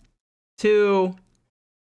 3, 2,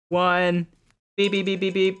 1. Beep beep beep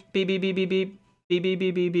beep beep beep beep beep beep beep beep beep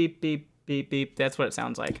beep beep beep beep beep beep. That's what it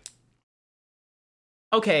sounds like.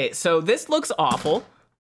 Okay, so this looks awful.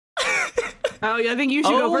 Oh yeah, I think you should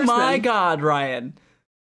go first. Oh my then. God, Ryan!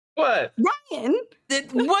 What? Ryan!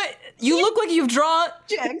 What? You look like you've drawn.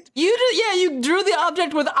 You drew the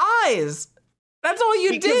object with eyes. That's all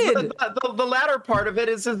you did. The latter part of it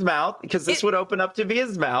is his mouth, because this would open up to be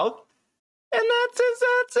his mouth, and that's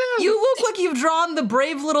it. You look like you've drawn the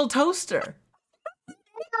brave little toaster.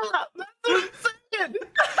 Yeah, that's what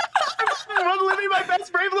I'm saying. I'm living my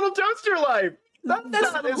best brave little toaster life.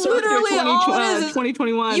 That's literally all it is.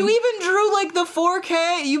 2021. You even drew like the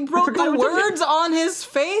 4K. You wrote the words on his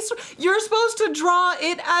face. You're supposed to draw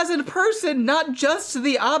it as a person, not just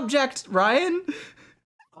the object, Ryan.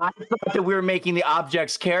 I thought that we were making the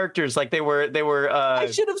objects characters, like they were. I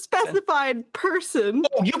should have specified person.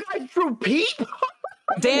 Oh, you guys drew people.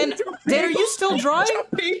 Dan, are you still drawing?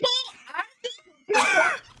 People.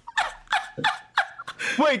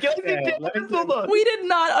 Wait, can I see Yeah, let me Dan? Hold on. We did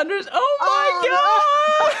not understand. Oh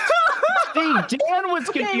my god! See, Dan was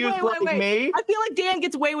confused like me. I feel like Dan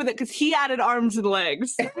gets away with it because he added arms and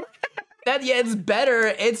legs. It's better.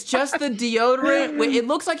 It's just the deodorant. Wait, it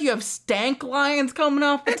looks like you have stank lines coming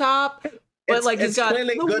off the top. But like it's got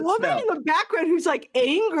clearly The good woman smell. in the background who's like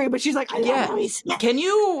angry, but she's like, I love how he smells. Can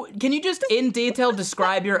you just in detail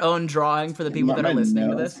describe your own drawing for the people that are listening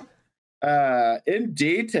to this? In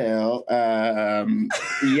detail,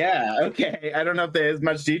 yeah, okay. I don't know if there's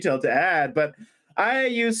much detail to add, but I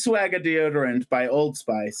use Swagger deodorant by Old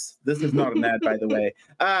Spice. This is not an ad, by the way.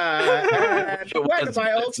 Swagger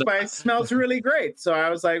by Old Spice smells really great. So I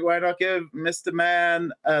was like, why not give Mr.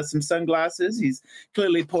 Man some sunglasses? He's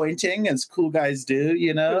clearly pointing, as cool guys do,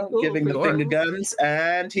 you know, giving the finger guns,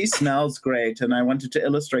 and he smells great. And I wanted to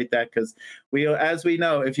illustrate that because as we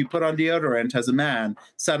know, if you put on deodorant as a man,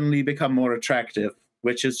 suddenly you become more attractive.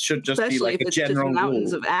 Which should just Especially be like if a it's general just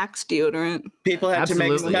mountains rule. of Axe deodorant. People have to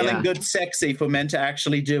make Absolutely, smelling yeah. good sexy for men to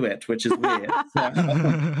actually do it, which is weird.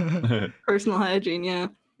 Personal hygiene, yeah.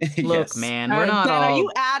 Look, Yes. man, All we're right, not Ben, all. are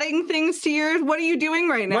you adding things to yours? What are you doing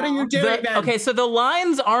right now? What are you doing, Ben? Okay, so the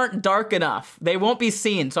lines aren't dark enough. They won't be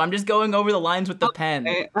seen. So I'm just going over the lines with the pen,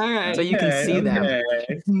 All right. so you can see them.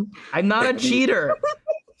 Okay. I'm not a cheater.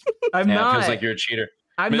 I'm Yeah, it not. feels like you're a cheater.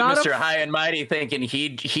 I'm not Mr. a High and Mighty thinking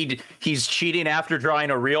he's cheating after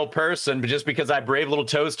drawing a real person, but just because I brave little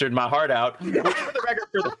toastered my heart out. For the record,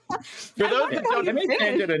 for those that don't Let me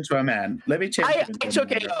change it into a man. Let me change it into I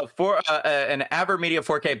took an AverMedia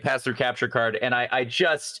 4K pass-through capture card, and I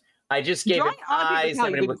just gave Drawing it on eyes. paper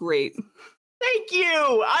towel, you did great. Thank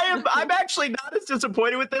you. I'm actually not as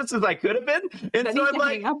disappointed with this as I could have been, and That so needs I'm to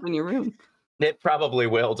hang like, up in your room. it probably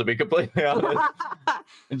will, to be completely honest.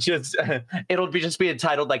 It's just it'll just be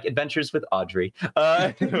entitled like Adventures with Audrey.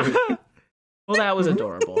 Well, that was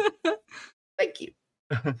adorable. Thank you.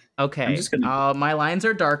 Okay, I'm just gonna- my lines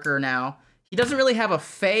are darker now. He doesn't really have a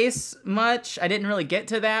face much. I didn't really get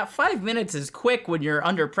to that. 5 minutes is quick when you're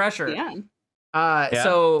under pressure. Yeah. Yeah.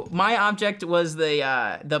 So my object was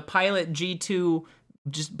the Pilot G2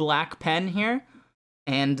 just black pen here.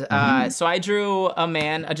 And so I drew a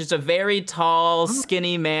man, just a very tall,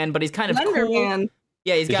 skinny man, but he's kind of Slender cool. Man.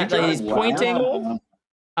 Yeah, he's got like, he's pointing.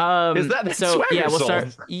 Is that so Swagger yeah, we'll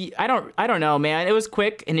start. Soul? I don't know, man. It was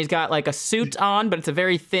quick, and he's got like a suit on, but it's a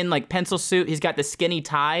very thin, like pencil suit. He's got the skinny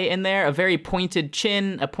tie in there, a very pointed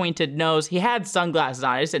chin, a pointed nose. He had sunglasses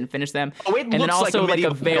on. I just didn't finish them. Oh, it and then looks also like a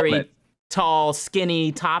medieval very helmet. tall,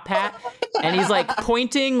 skinny top hat, and he's like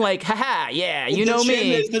pointing, like, haha, yeah, you know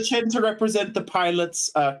me. Is the chin to represent the pilot's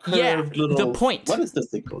curved little... the point. What is this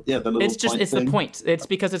thing called? Yeah, the little It's just point it's thing. the point. It's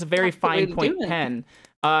because it's a very That's the way fine to point do it. pen.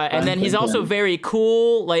 And then Fine he's point also pen. very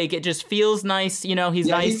cool. Like it just feels nice. You know, he's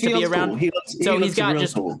Yeah, nice he to be feels around. cool. He So he's looks got real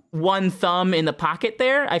just cool. one thumb in the pocket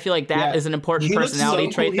there. I feel like that is Yeah. an important He looks personality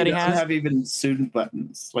so trait cool. that he doesn't has. have even student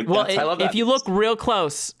buttons. Like Well, that's, I love if that. you look real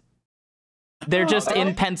close, they're just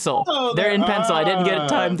in pencil. Oh, They're in pencil. I didn't get ah.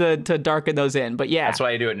 time to darken those in, but yeah. That's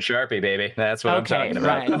why you do it in Sharpie, baby. That's what I'm Okay, talking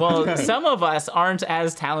about. right. Well, some of us aren't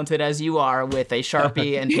as talented as you are with a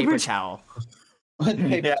Sharpie and paper towel.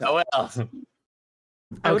 Yeah, well,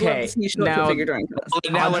 I would love Okay, to see you show up now- to figure drawing class.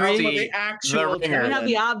 now Audrey? let's the see. actual The ringer. I have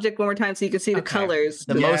the object one more time so you can see the Okay. colors.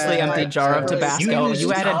 The mostly Yeah, empty jar of so- Tabasco. You You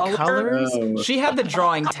used added colors? Oh. She had the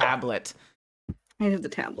drawing tablet. I have the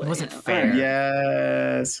tablet. It wasn't yeah. fair.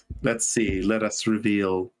 Yes. Let's see. Let us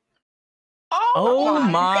reveal. Oh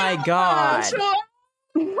my god.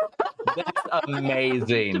 That's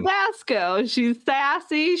amazing. Tabasco. She's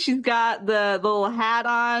sassy. She's got the little hat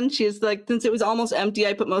on. She's like, since it was almost empty,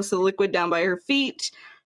 I put most of the liquid down by her feet.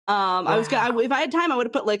 I was gonna, if I had time, I would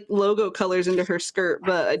have put like logo colors into her skirt,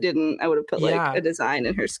 but I didn't. I would have put like Yeah. a design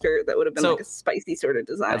in her skirt that would have been So- like a spicy sort of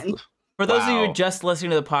design. For those of Wow. you just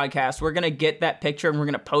listening to the podcast, we're gonna get that picture and we're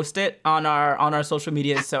gonna post it on our social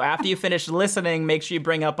media. So after you finish listening, make sure you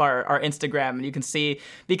bring up our Instagram and you can see,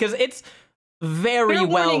 because it's very Fair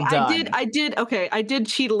well warning, done. I did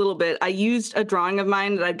cheat a little bit. I used a drawing of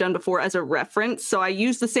mine that I've done before as a reference, so I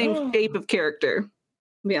used the same shape of character.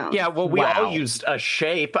 Yeah. Yeah, well, we Wow. all used a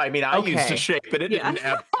shape. I mean, I used Okay. a shape, but it Yeah. didn't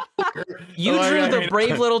have. You Like, drew I the mean-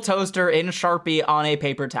 brave little toaster in Sharpie on a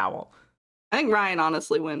paper towel. I think Ryan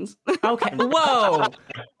honestly wins. Okay. Whoa.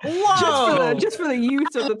 Whoa. just for the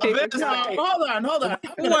use of the paper This- towel. Hold on. I'm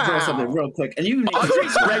gonna draw something real quick, and you need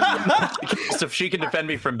Audrey's ready if she can defend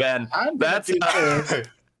me from Ben. I'm gonna That's do this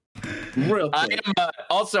real I quick. am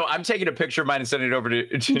also. I'm taking a picture of mine and sending it over to.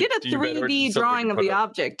 He did a to you, Ben, or 3D just so we drawing can of put the it-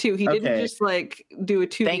 object too. He didn't Okay. just like do a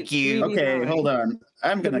 2D. Thank you. 3D Okay, drawing. hold on.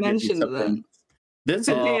 I'm gonna give you Dimensions something. then. This is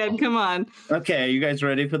Dan, come on. okay. You guys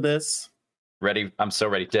ready for this? Ready? I'm so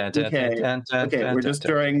ready. Okay, we're just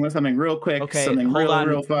doing something real quick. Okay, something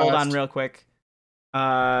real fast. Hold on real quick.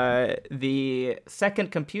 The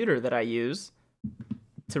second computer that I use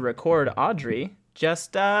to record Audrey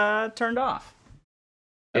just turned off.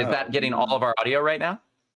 Is that getting all of our audio right now?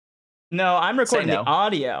 No, I'm recording no. the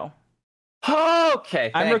audio.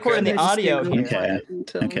 Okay. I'm recording the audio here.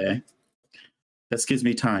 Okay. This gives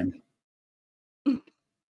me time.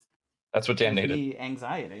 That's what Dan needed. The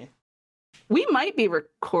anxiety. We might be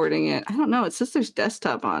recording it. I don't know. It says there's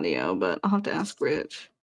desktop audio, but I'll have to ask Rich.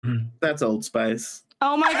 That's Old Spice.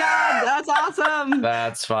 Oh my god, that's awesome.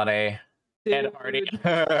 That's funny. Dude. And Artie.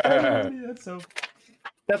 That's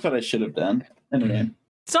what I should have done. Anyway.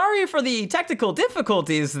 Sorry for the technical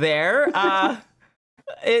difficulties there.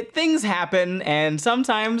 Things happen, and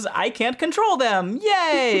sometimes I can't control them.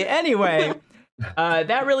 Yay! Anyway,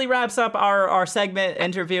 that really wraps up our segment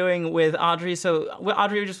interviewing with Audrey. So,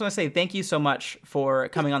 Audrey, we just want to say thank you so much for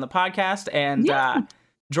coming on the podcast and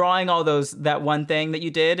drawing all that one thing that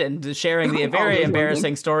you did and sharing the very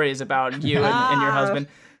embarrassing stories about you and your husband.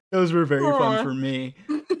 Those were very fun for me.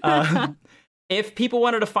 If people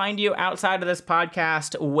wanted to find you outside of this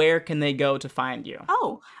podcast, where can they go to find you?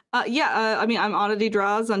 I mean, I'm Audity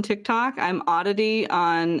Draws on TikTok. I'm Audity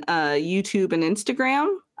on YouTube and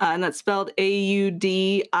Instagram, and that's spelled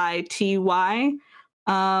Audity.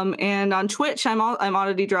 And on Twitch, I'm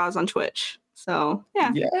Audity Draws on Twitch. So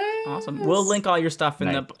yeah, awesome. We'll link all your stuff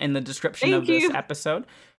in the description of this episode.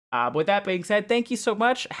 With that being said, thank you so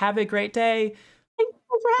much. Have a great day.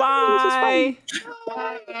 Bye.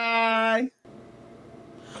 Bye.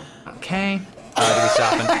 Okay. Do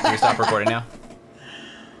we stop recording now?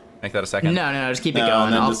 Make that a second. No, just keep it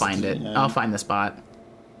going. I'll find it. I'll find the spot.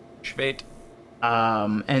 Shvait.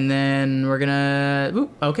 And then we're gonna.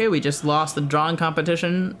 Okay, we just lost the drawing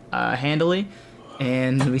competition handily,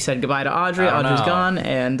 and we said goodbye to Audrey. Audrey's gone,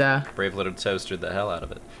 and Brave Little Toastered the hell out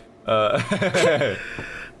of it.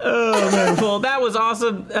 Oh man, well that was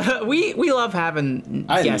awesome. We love having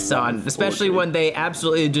guests on, especially when they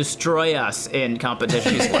absolutely destroy us in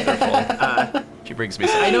competition. She's wonderful. She brings me.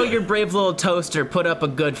 I know your brave little toaster put up a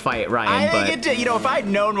good fight, Ryan. I think it did. If I'd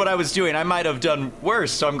known what I was doing, I might have done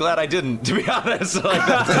worse. So I'm glad I didn't. To be honest,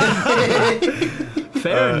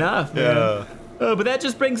 fair enough. Yeah. But that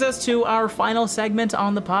just brings us to our final segment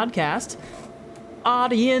on the podcast.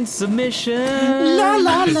 Audience submission. La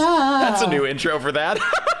la la. That's a new intro for that.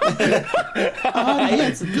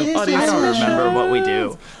 I don't remember what we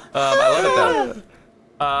do. I love it though.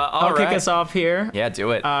 I'll kick us off here. Yeah,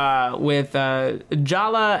 do it. With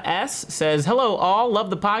Jala S says, "Hello all,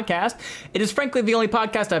 love the podcast. It is frankly the only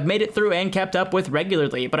podcast I've made it through and kept up with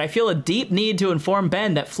regularly, but I feel a deep need to inform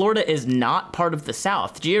Ben that Florida is not part of the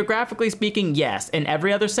South. Geographically speaking, yes. In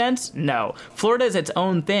every other sense, no. Florida is its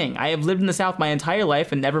own thing. I have lived in the South my entire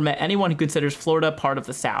life and never met anyone who considers Florida part of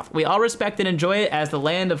the South. We all respect and enjoy it as the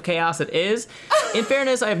land of chaos it is. In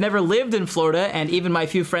fairness, I have never lived in Florida, and even my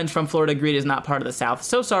few friends from Florida agreed it is not part of the South.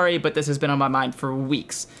 So sorry, but this has been on my mind for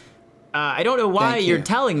weeks. I don't know why you're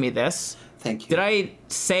telling me this. Thank you. Did I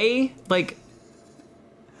say,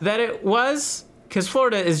 that it was? Because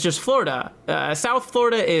Florida is just Florida. South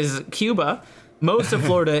Florida is Cuba. Most of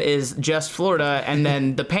Florida is just Florida. And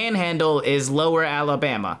then the Panhandle is Lower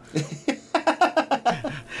Alabama.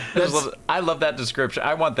 I love that description.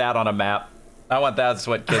 I want that on a map. I want that's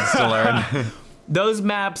what kids to learn. Those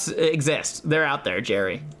maps exist. They're out there,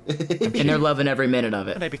 Jerry. And they're loving every minute of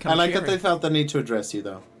it. I like that they felt the need to address you,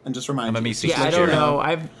 though. And just remind you. Yeah, I don't know.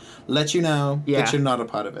 Let you know that you're not a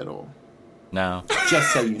part of it all. No.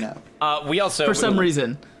 Just so you know. We also... For some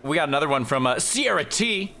reason. We got another one from Sierra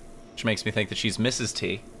T, which makes me think that she's Mrs.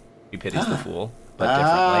 T. Who pities the fool, but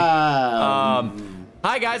differently.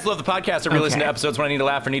 Hi, guys. Love the podcast. I re-listen to episodes when I need to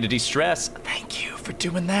laugh or need to de-stress. Thank you for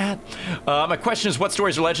doing that. My question is, what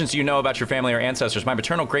stories or legends do you know about your family or ancestors? My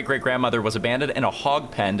maternal great-great-grandmother was abandoned in a hog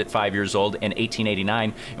pen at 5 years old in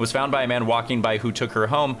 1889 and was found by a man walking by who took her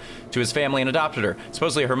home to his family and adopted her.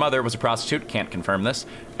 Supposedly, her mother was a prostitute. Can't confirm this.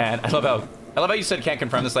 And I love how you said can't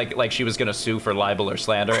confirm this, like she was going to sue for libel or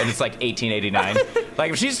slander, and it's like 1889.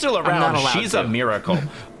 If she's still around, she's a miracle.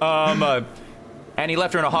 And he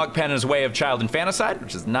left her in a hog pen as a way of child infanticide,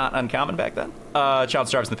 which is not uncommon back then. Child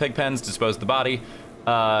starves in the pig pens, disposed of the body.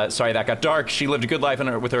 Sorry, that got dark. She lived a good life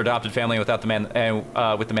with her adopted family without the man,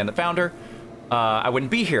 with the man that found her. I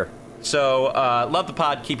wouldn't be here. So, love the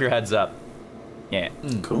pod. Keep your heads up. Yeah.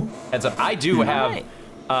 Cool. Heads up. I do have...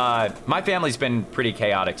 my family's been pretty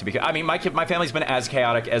chaotic. My family's been as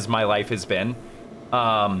chaotic as my life has been.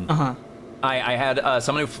 I had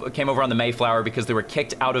someone who came over on the Mayflower because they were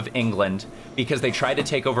kicked out of England because they tried to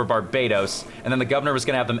take over Barbados, and then the governor was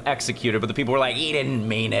going to have them executed, but the people were like, he didn't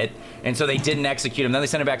mean it, and so they didn't execute him. Then they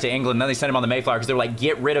sent him back to England, and then they sent him on the Mayflower because they were like,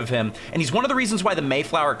 get rid of him. And he's one of the reasons why the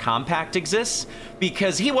Mayflower Compact exists,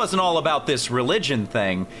 because he wasn't all about this religion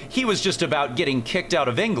thing. He was just about getting kicked out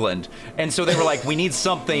of England. And so they were like, we need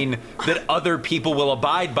something that other people will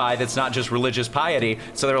abide by that's not just religious piety.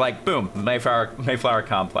 So they were like, boom, Mayflower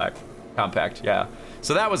Compact, yeah.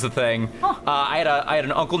 So that was the thing. Huh. I had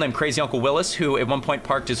an uncle named Crazy Uncle Willis who at one point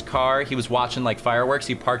parked his car. He was watching like fireworks.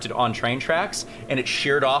 He parked it on train tracks, and it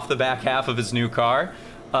sheared off the back half of his new car.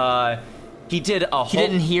 He did a whole... He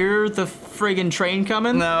didn't hear the friggin' train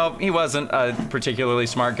coming? No, he wasn't a particularly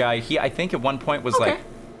smart guy. I think at one point was like...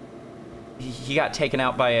 He got taken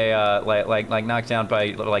out by a, like knocked down by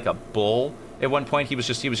like a bull. At one point, he was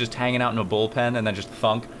just hanging out in a bullpen and then just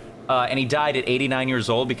thunk. And he died at 89 years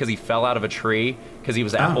old because he fell out of a tree because he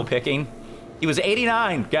was apple picking. He was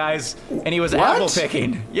 89, guys, and he was apple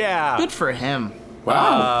picking. Yeah. Good for him.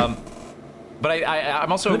 Wow. But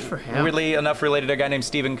I'm also weirdly enough related to a guy named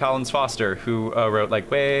Stephen Collins Foster who wrote like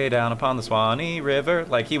Way Down Upon the Swanee River.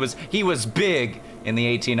 Like he was big in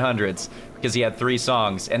the 1800s because he had 3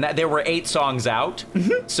 songs, and there were 8 songs out,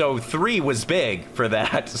 so 3 was big for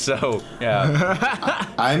that. So yeah.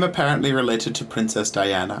 I'm apparently related to Princess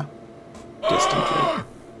Diana, distantly.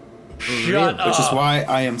 Shut up. Which is why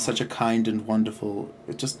I am such a kind and wonderful,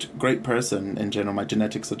 just great person in general. My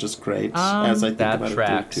genetics are just great. As I think that about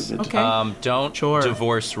tracks. it. Okay. Don't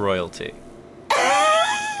divorce royalty.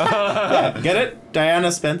 Yeah, get it?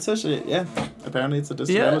 Diana Spencer? Apparently it's a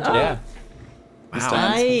distant relative. Yeah. Wow.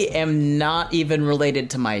 I am not even related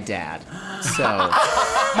to my dad, so.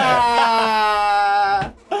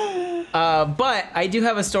 But I do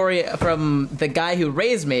have a story from the guy who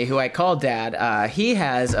raised me, who I call Dad. He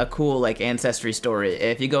has a cool like ancestry story.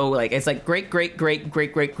 If you go like, it's like great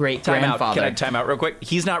grandfather. Can I time out real quick?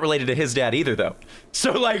 He's not related to his dad either, though.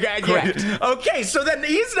 So like, correct. Okay, so then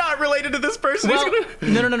he's not related to this person. Well,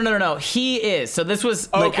 no. He is. So this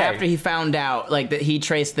was like after he found out like that he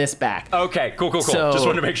traced this back. Okay, cool. So, just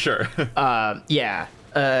wanted to make sure. Yeah.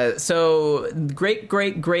 So great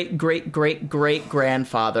grandfather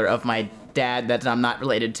of my dad that I'm not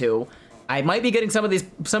related to. I might be getting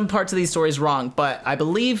some parts of these stories wrong, but I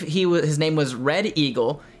believe his name was Red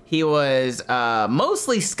Eagle. He was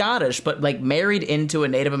mostly Scottish, but like married into a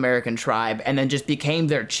Native American tribe, and then just became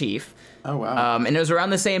their chief. Oh wow! And it was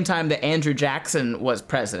around the same time that Andrew Jackson was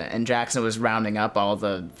president, and Jackson was rounding up all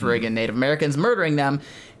the friggin' Native Americans, murdering them.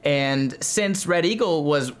 And since Red Eagle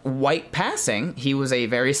was white passing, he was a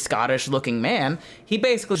very Scottish-looking man. He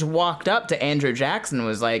basically just walked up to Andrew Jackson and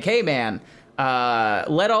was like, "Hey, man,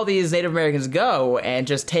 let all these Native Americans go and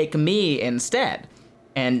just take me instead."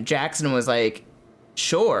 And Jackson was like,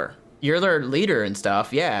 "Sure, you're their leader and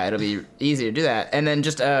stuff. Yeah, it'll be easy to do that." And then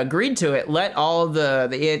just agreed to it. Let all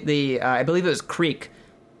the I believe it was Creek,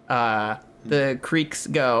 the Creeks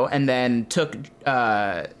go, and then took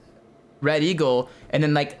Red Eagle. And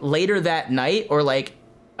then like later that night, or like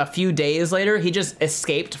a few days later, he just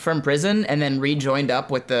escaped from prison and then rejoined up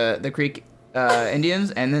with the Creek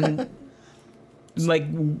Indians, and then like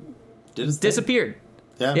disappeared.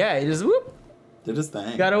 Yeah, he just did his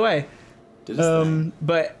thing. Got away. Did his thing.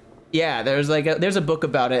 But yeah, there's a book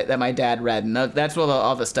about it that my dad read, and that's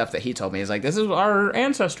all the stuff that he told me. Is like, this is our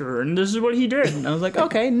ancestor, and this is what he did. And I was like,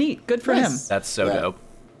 okay, neat, good for him. That's so dope.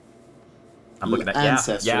 I'm looking at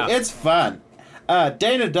ancestry. Yeah. It's fun.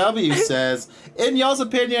 Dana W says, in y'all's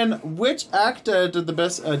opinion, which actor did the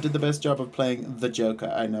best job of playing the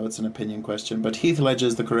Joker? I know it's an opinion question, but Heath Ledger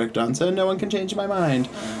is the correct answer. No one can change my mind.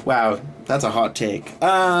 Wow, that's a hot take.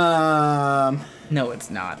 No,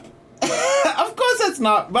 it's not. Of course it's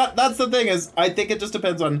not. But that's the thing is, I think it just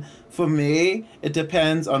depends on. For me, it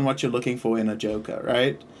depends on what you're looking for in a Joker,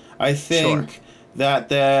 right? I think that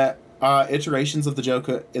there are iterations of the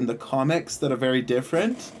Joker in the comics that are very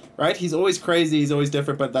different. Right? He's always crazy, he's always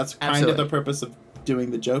different, but that's kind of the purpose of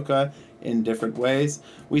doing the Joker in different ways.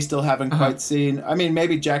 We still haven't quite seen... I mean,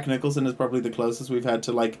 maybe Jack Nicholson is probably the closest we've had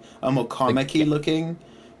to, like, a more comic-y looking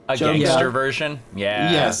Joker. Gangster version?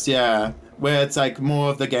 Yeah. Yes, yeah. Where it's, like,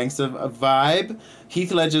 more of the gangster vibe.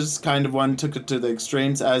 Heath Ledger's kind of one took it to the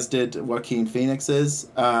extremes, as did Joaquin Phoenix's.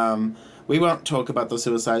 We won't talk about the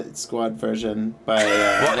Suicide Squad version by.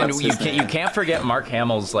 You can't forget Mark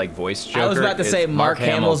Hamill's like voice Joker. I was about to say Mark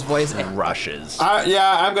Hamill's voice rushes.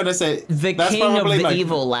 I'm gonna say the that's king of the my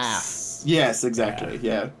evil laugh. Yes, exactly.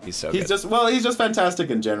 Yeah. He's so good. He's just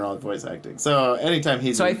fantastic in general at voice acting. So anytime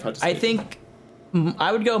he's I think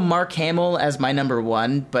I would go Mark Hamill as my number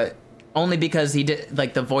one, but only because he did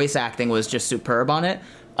like the voice acting was just superb on it.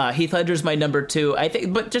 Heath Ledger's my number 2, I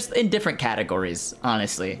think, but just in different categories,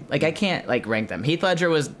 honestly. Like, I can't, like, rank them. Heath Ledger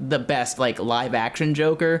was the best, like, live-action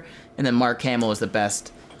Joker, and then Mark Hamill was the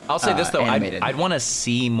best I'll say this, though. animated. I'd want to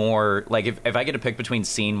see more, like, if I get to pick between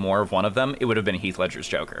seeing more of one of them, it would have been Heath Ledger's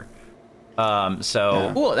Joker.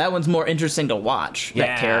 Cool, that one's more interesting to watch,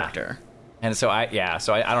 that character. And so I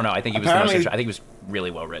don't know. I think he was the most I think he was really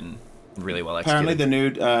well written, really well executed. Apparently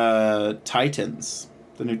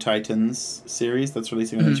the new Titans series that's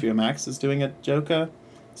releasing on HBO Max is doing a Joker.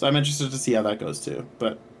 So I'm interested to see how that goes too.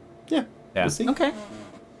 But yeah. We'll see. Okay.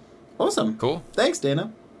 Awesome. Cool. Thanks,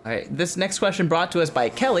 Dana. All right, this next question brought to us by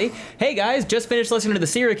Kelly. Hey guys, just finished listening to the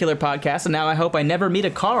Serial Killer podcast, and now I hope I never meet a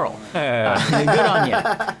Carl. Good on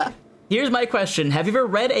you. Here's my question. Have you ever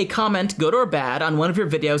read a comment, good or bad, on one of your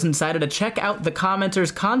videos and decided to check out the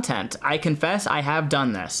commenter's content? I confess I have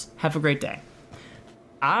done this. Have a great day.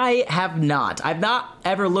 I have not. I've not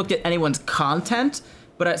ever looked at anyone's content,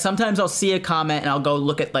 but sometimes I'll see a comment and I'll go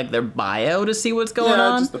look at like their bio to see what's going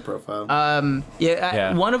on. Yeah, just the profile.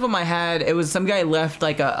 One of them I had, it was some guy left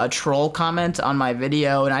like a troll comment on my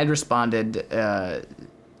video, and I responded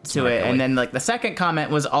to it, and then like the second comment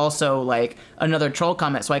was also like another troll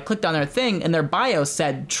comment, so I clicked on their thing and their bio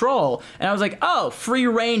said troll, and I was like, oh, free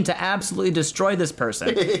reign to absolutely destroy this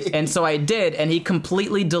person. And so I did, and he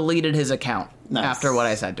completely deleted his account after what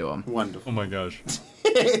I said to him. Wonderful. Oh my gosh.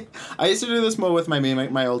 I used to do this more with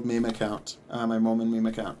my old meme account, my Mormon meme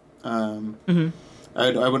account.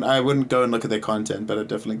 I wouldn't go and look at their content, but I'd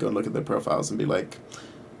definitely go and look at their profiles and be like,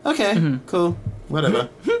 okay, cool, whatever.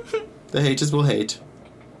 The haters will hate.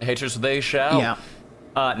 Haters they shall. Yeah.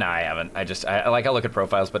 No, I haven't. I look at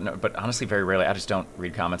profiles, but honestly, very rarely. I just don't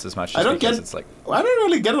read comments as much. I don't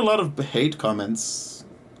really get a lot of hate comments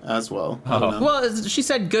as well. I don't know. Well, she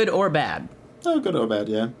said good or bad. Oh, good or bad,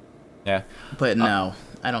 yeah. Yeah. But no,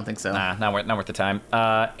 I don't think so. Nah, not worth the time.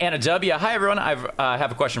 Anna W. Hi, everyone. I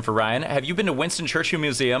have a question for Ryan. Have you been to Winston Churchill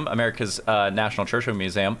Museum, America's National Churchill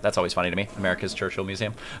Museum? That's always funny to me. America's Churchill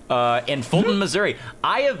Museum. In Fulton, Missouri.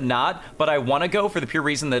 I have not, but I want to go for the pure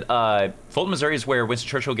reason that Fulton, Missouri is where Winston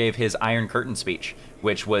Churchill gave his Iron Curtain speech,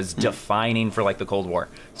 which was defining for like the Cold War.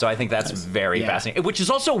 So I think that's very fascinating. Which is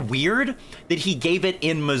also weird that he gave it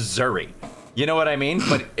in Missouri. You know what I mean?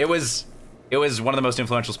 But it was one of the most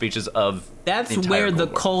influential speeches of That's the where entire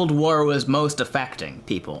the Cold War. Cold War was most affecting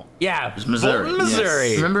people. Yeah, It was Missouri. Fulton, Missouri.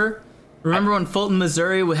 Yes. Remember when Fulton,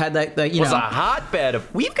 Missouri had that you was know, a hotbed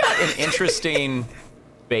of. We've got an interesting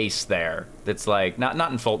base there that's like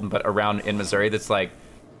not in Fulton, but around in Missouri. That's like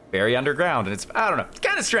very underground, and I don't know. It's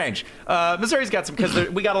kind of strange. Missouri's got some because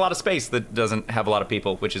we got a lot of space that doesn't have a lot of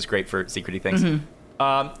people, which is great for secrety things.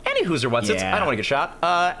 Any who's or what's it's. I don't want to get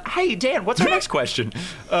shot. Hey, Dan, what's our next question?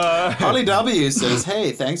 Holly W. says,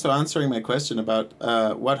 hey, thanks for answering my question about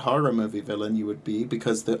what horror movie villain you would be,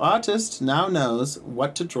 because the artist now knows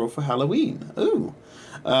what to draw for Halloween. Ooh.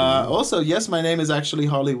 Also, yes, my name is actually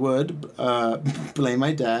Hollywood. Blame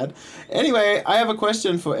my dad. Anyway, I have a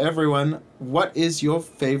question for everyone. What is your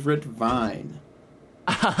favorite Vine?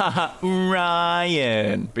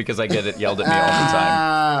 Ryan. Because I get it yelled at me all the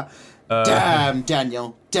time. Damn,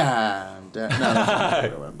 Daniel. Damn. No, that's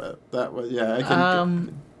not the one, but that was, yeah.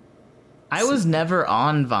 I was never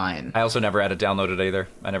on Vine. I also never had it downloaded either.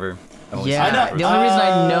 I The only only reason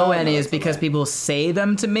I know any is because people say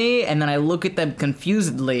them to me, and then I look at them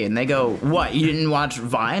confusedly, and they go, "What? You didn't watch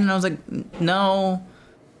Vine?" And I was like, "No,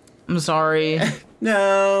 I'm sorry."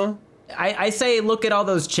 No. I say look at all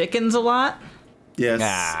those chickens a lot. Yes.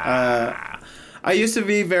 I used to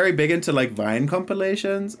be very big into like Vine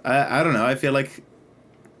compilations. I don't know. I feel like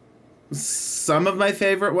some of my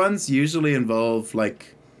favorite ones usually involve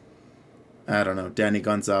like, I don't know, Danny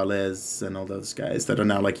Gonzalez and all those guys that are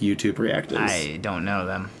now like YouTube reactors. I don't know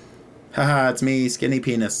them. Haha, it's me, Skinny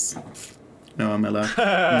Penis. No, I'm allowed.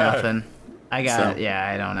 Nothing. I got it. Yeah,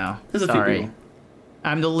 I don't know. There's a few Sorry. people.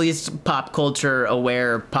 I'm the least pop culture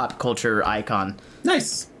aware pop culture icon.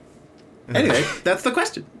 Nice. Anyway, that's the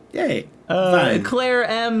question. Yay. Fine. Claire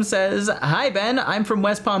M says, "Hi Ben, I'm from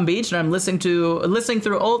West Palm Beach and I'm listening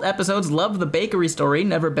through old episodes. Love the bakery story.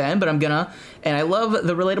 Never been, but I'm gonna. And I love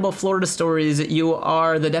the relatable Florida stories. You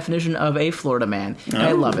are the definition of a Florida man. And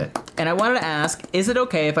I love it. And I wanted to ask, is it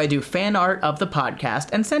okay if I do fan art of the podcast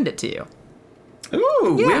and send it to you?"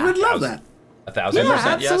 Ooh, we would love that. 1,000%. Yeah,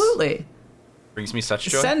 Yes. absolutely. Brings me such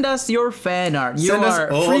joy. Send us your fan art. You Send us are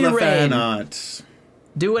all free the reign. fan art.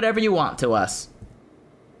 Do whatever you want to us.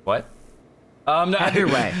 What? No, Have your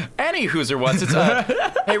way. Any who's or what's. It's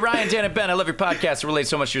hey Ryan, Dan, and Ben. I love your podcast. It relates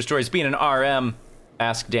so much to your stories. Being an RM,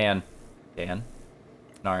 ask Dan. Dan,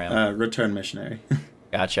 an RM. Return missionary.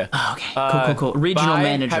 Gotcha. Oh, okay. Cool. Regional by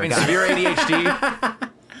manager. having got it. severe ADHD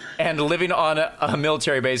and living on a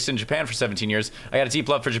military base in Japan for 17 years, I got a deep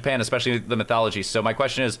love for Japan, especially the mythology. So my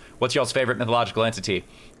question is, what's y'all's favorite mythological entity?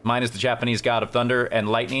 Mine is the Japanese god of thunder and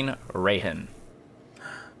lightning, Reihin.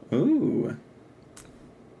 Ooh.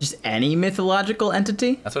 Just any mythological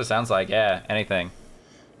entity? That's what it sounds like. Yeah, anything.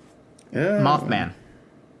 Yeah. Mothman.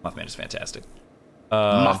 Mothman is fantastic.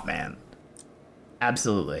 Mothman.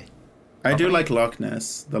 Absolutely. I do like Loch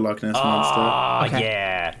Ness, the Loch Ness monster. Oh, Okay.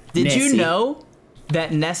 yeah. Did you Nessie. know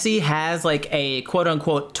that Nessie has like a quote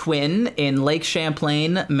unquote twin in Lake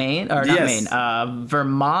Champlain, Maine, or not Yes. Maine,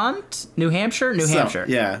 Vermont, New Hampshire? New Hampshire.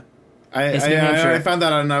 Yeah. It's New Hampshire. I found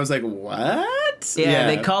that out and I was like, what? Yeah,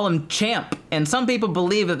 they call him Champ. And some people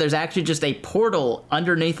believe that there's actually just a portal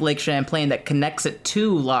underneath Lake Champlain that connects it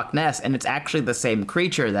to Loch Ness, and it's actually the same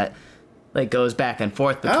creature that like goes back and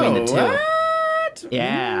forth between the two. What?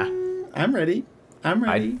 Yeah. I'm ready.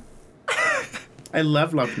 I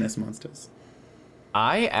love Loch Ness monsters.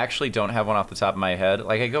 I actually don't have one off the top of my head.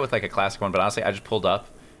 Like, I go with, like, a classic one, but honestly, I just pulled up,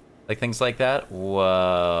 like, things like that.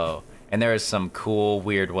 Whoa. And there is some cool,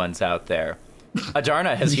 weird ones out there.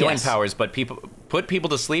 Adarna has healing Yes. powers, but put people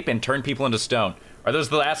to sleep and turn people into stone. Are those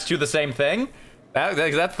the last two the same thing?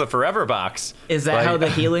 That's the forever box. Is that Like, how the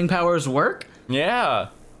healing powers work? Yeah.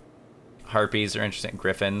 Harpies are interesting.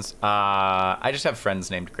 Griffins. I just have friends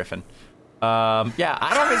named Griffin. Yeah,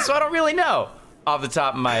 I don't really know off the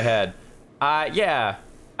top of my head. Yeah,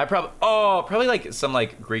 I probably like some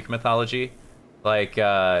like Greek mythology, like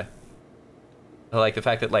the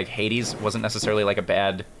fact that like Hades wasn't necessarily like a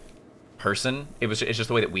bad person. It's just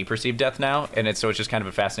the way that we perceive death now, and it's just kind of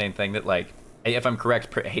a fascinating thing that like, if I'm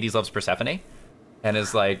correct, Hades loves Persephone, and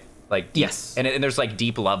is like deep, Yes. and there's like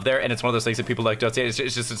deep love there, and it's one of those things that people like don't say. It's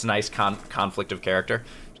just this nice conflict of character,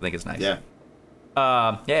 which I think is nice. Yeah.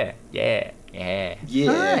 Yeah.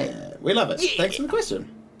 Yeah. We love it. Thanks for the question.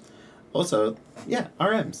 Also, yeah,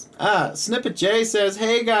 RMs. Snippet J says,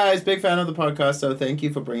 hey guys, big fan of the podcast, so thank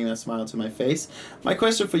you for bringing a smile to my face. My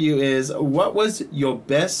question for you is, what was your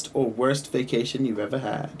best or worst vacation you've ever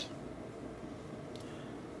had?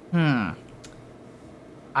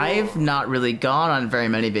 I've not really gone on very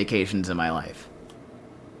many vacations in my life.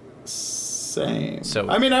 Same. So-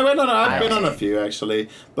 I mean, I've been on a few actually,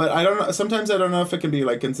 but I don't know. Sometimes I don't know if it can be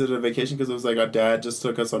like considered a vacation because it was like our dad just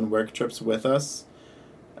took us on work trips with us,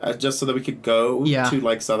 just so that we could go to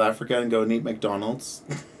like South Africa and go and eat McDonald's.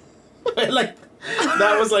 Like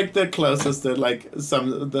that was like the closest to like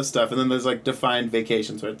some of the stuff, and then there's like defined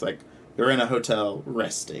vacations where it's like you're in a hotel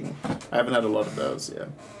resting. I haven't had a lot of those. Yeah.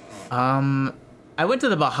 I went to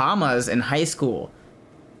the Bahamas in high school.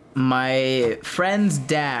 My friend's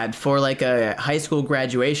dad, for like a high school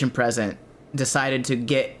graduation present, decided to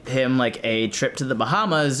get him like a trip to the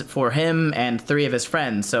Bahamas for him and 3 of his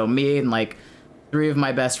friends. So me and like 3 of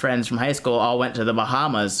my best friends from high school all went to the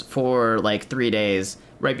Bahamas for like 3 days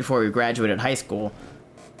right before we graduated high school.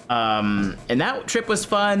 And that trip was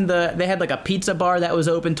fun. They had like a pizza bar that was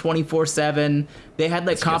open 24/7. They had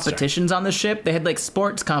like competitions on the ship. They had like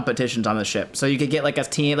sports competitions on the ship. So you could get like a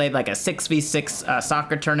team, like a 6v6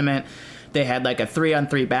 soccer tournament. They had like a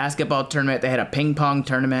 3-on-3 basketball tournament. They had a ping pong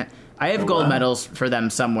tournament. I have gold medals for them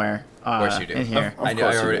somewhere. Of course you do. In here. I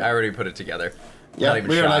already put it together. Yeah, Not even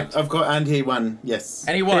we were shocked. like, of course, and he won. Yes.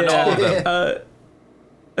 And he won all of them.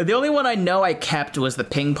 The only one I know I kept was the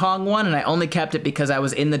ping pong one, and I only kept it because I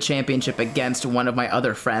was in the championship against one of my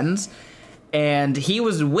other friends. And he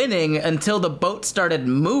was winning until the boat started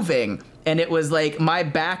moving. And it was like my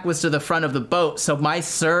back was to the front of the boat, so my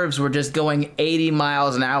serves were just going 80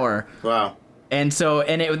 miles an hour. Wow. And so,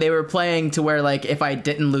 they were playing to where, like, if I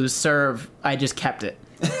didn't lose serve, I just kept it.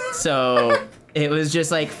 So it was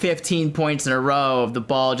just like 15 points in a row of the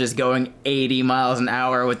ball just going 80 miles an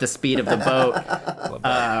hour with the speed of the boat.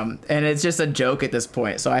 And it's just a joke at this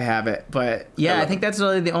point, so I have it. But yeah, I think that's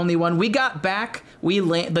really the only one. We got back,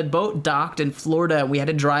 the boat docked in Florida, and we had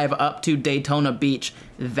to drive up to Daytona Beach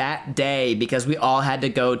that day because we all had to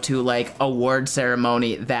go to like award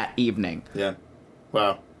ceremony that evening. Yeah.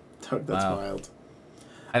 Wow. That's Wow. wild.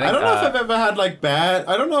 I don't know if I've ever had like bad.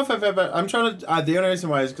 I don't know if I've ever. I'm trying to. The only reason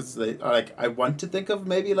why is because I want to think of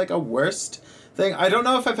maybe like a worst thing. I don't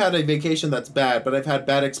know if I've had a vacation that's bad, but I've had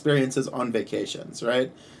bad experiences on vacations.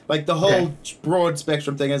 Right, like the whole broad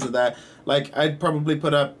spectrum thing isn't that. Like I'd probably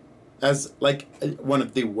put up as like one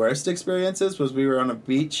of the worst experiences was we were on a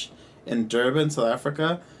beach in Durban, South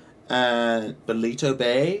Africa, and Belito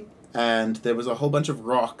Bay, and there was a whole bunch of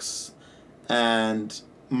rocks, and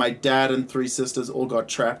my dad and 3 sisters all got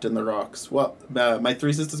trapped in the rocks. Well, my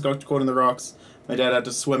 3 sisters got caught in the rocks. My dad had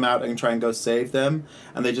to swim out and try and go save them,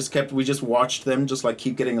 and we just watched them just like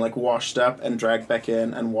keep getting like washed up and dragged back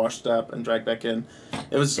in and washed up and dragged back in.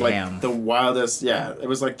 It was like the wildest, it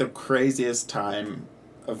was like the craziest time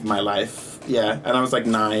of my life. Yeah, and I was like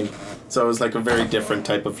 9, so it was like a very different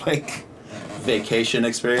type of like vacation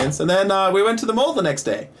experience. And then we went to the mall the next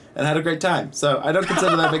day and had a great time. So I don't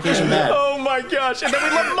consider that vacation bad. Oh my gosh! And then we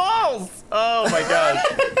love malls. Oh my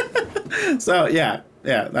gosh! So yeah,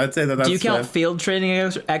 I'd say that's. Do you count field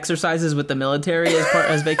training exercises with the military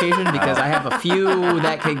as vacation? Because I have a few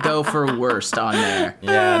that could go for worst on there.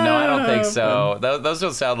 Yeah, no, I don't think so. Those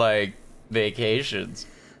don't sound like vacations.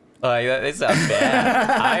 Like they sound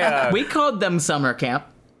bad. We called them summer camp.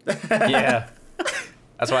 Yeah,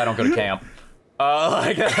 that's why I don't go to camp.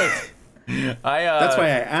 That's why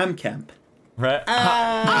I am camp. Right. When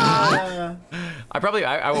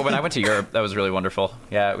I went to Europe, that was really wonderful.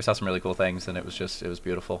 Yeah, we saw some really cool things, and it was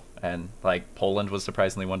beautiful. And like Poland was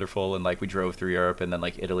surprisingly wonderful, and like we drove through Europe, and then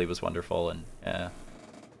like Italy was wonderful, and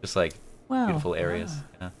just like beautiful areas.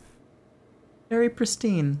 Yeah. Very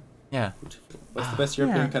pristine. Yeah. What's the best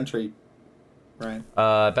European country? Right.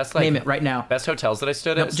 Best like name it right now. Best hotels that I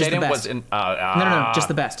stayed in was in. No, just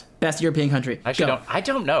the best. Best European country. Actually, I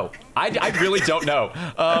don't know. I really don't know.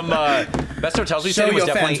 Best hotels we stayed in was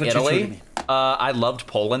definitely Italy. I loved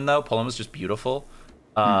Poland though. Poland was just beautiful.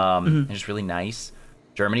 And just really nice.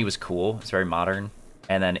 Germany was cool. It's very modern.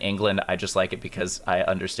 And then England, I just like it because I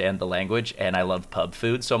understand the language and I love pub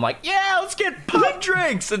food. So I'm like, yeah, let's get pub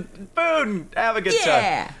drinks and food and have a good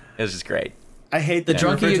time. It was just great. I hate the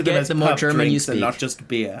drunker you get, the more German you speak. And not just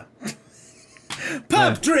beer.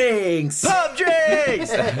 Pub drinks! Pub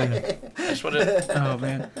drinks! I just want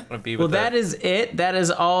to be with that is it. That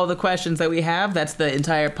is all the questions that we have. That's the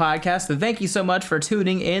entire podcast. So thank you so much for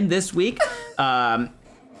tuning in this week.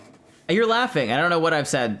 You're laughing. I don't know what I've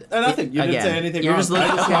said. Nothing. You didn't say anything You're wrong. Just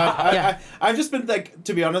looking, I've just been like,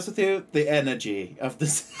 to be honest with you, the energy of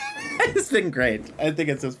this has been great. I think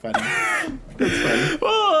it's just funny. It's funny.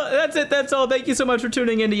 Well, that's it. That's all. Thank you so much for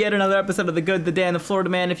tuning in to yet another episode of The Good, the Dan, the Florida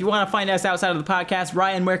Man. If you want to find us outside of the podcast,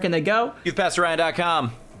 Ryan, where can they go?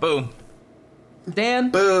 YouthPastorRyan.com. Boom.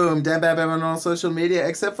 Dan? Boom. Dan Bab on all social media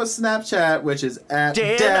except for Snapchat, which is at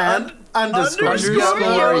Dan underscore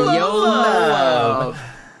YOLO.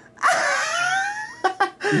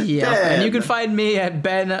 Yeah, and you can find me at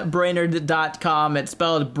benbrainerd.com. It's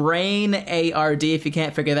spelled brain, A-R-D. If you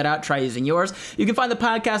can't figure that out, try using yours. You can find the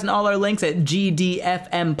podcast and all our links at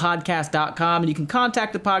gdfmpodcast.com, and you can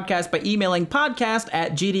contact the podcast by emailing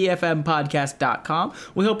podcast@gdfmpodcast.com.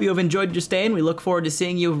 We hope you have enjoyed your stay, and we look forward to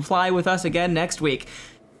seeing you fly with us again next week.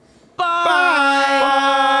 Bye!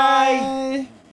 Bye!